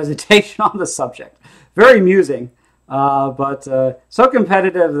his presentation on the subject. Very amusing. but so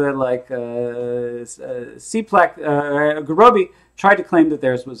competitive that like CPLEC, Garobi tried to claim that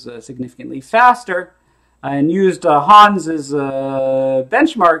theirs was significantly faster and used Hans's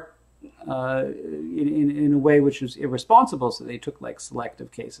benchmark in a way which was irresponsible. So they took like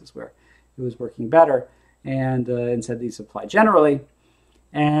selective cases where it was working better and said these apply generally.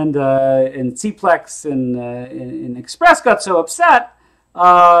 And CPLEX and Express got so upset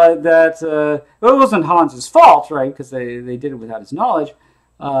that it wasn't Hans's fault, right? Because they did it without his knowledge.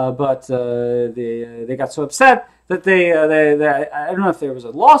 But they got so upset that they I don't know if there was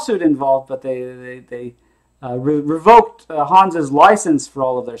a lawsuit involved, but they revoked Hans's license for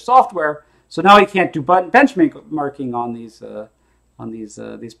all of their software. So now he can't do benchmarking on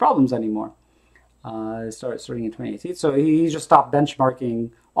these problems anymore. Starting in 2018. So he just stopped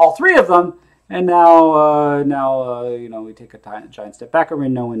benchmarking all three of them. And now, you know, we take a giant step back,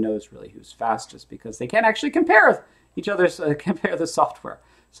 and no one knows really who's fastest because they can't actually compare each other's compare the software.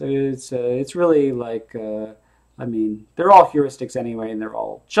 So it's really like, I mean, they're all heuristics anyway, and they're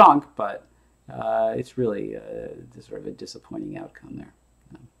all junk, but it's really sort of a disappointing outcome there.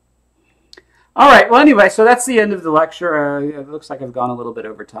 All right. Well, anyway, so that's the end of the lecture. It looks like I've gone a little bit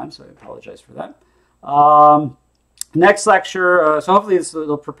over time, so I apologize for that. Next lecture, so hopefully this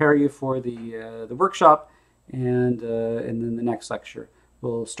will prepare you for the workshop, and then the next lecture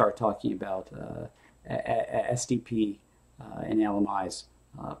we'll start talking about SDP and LMIs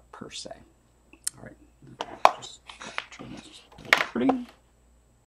per se. All right, just turn this recording.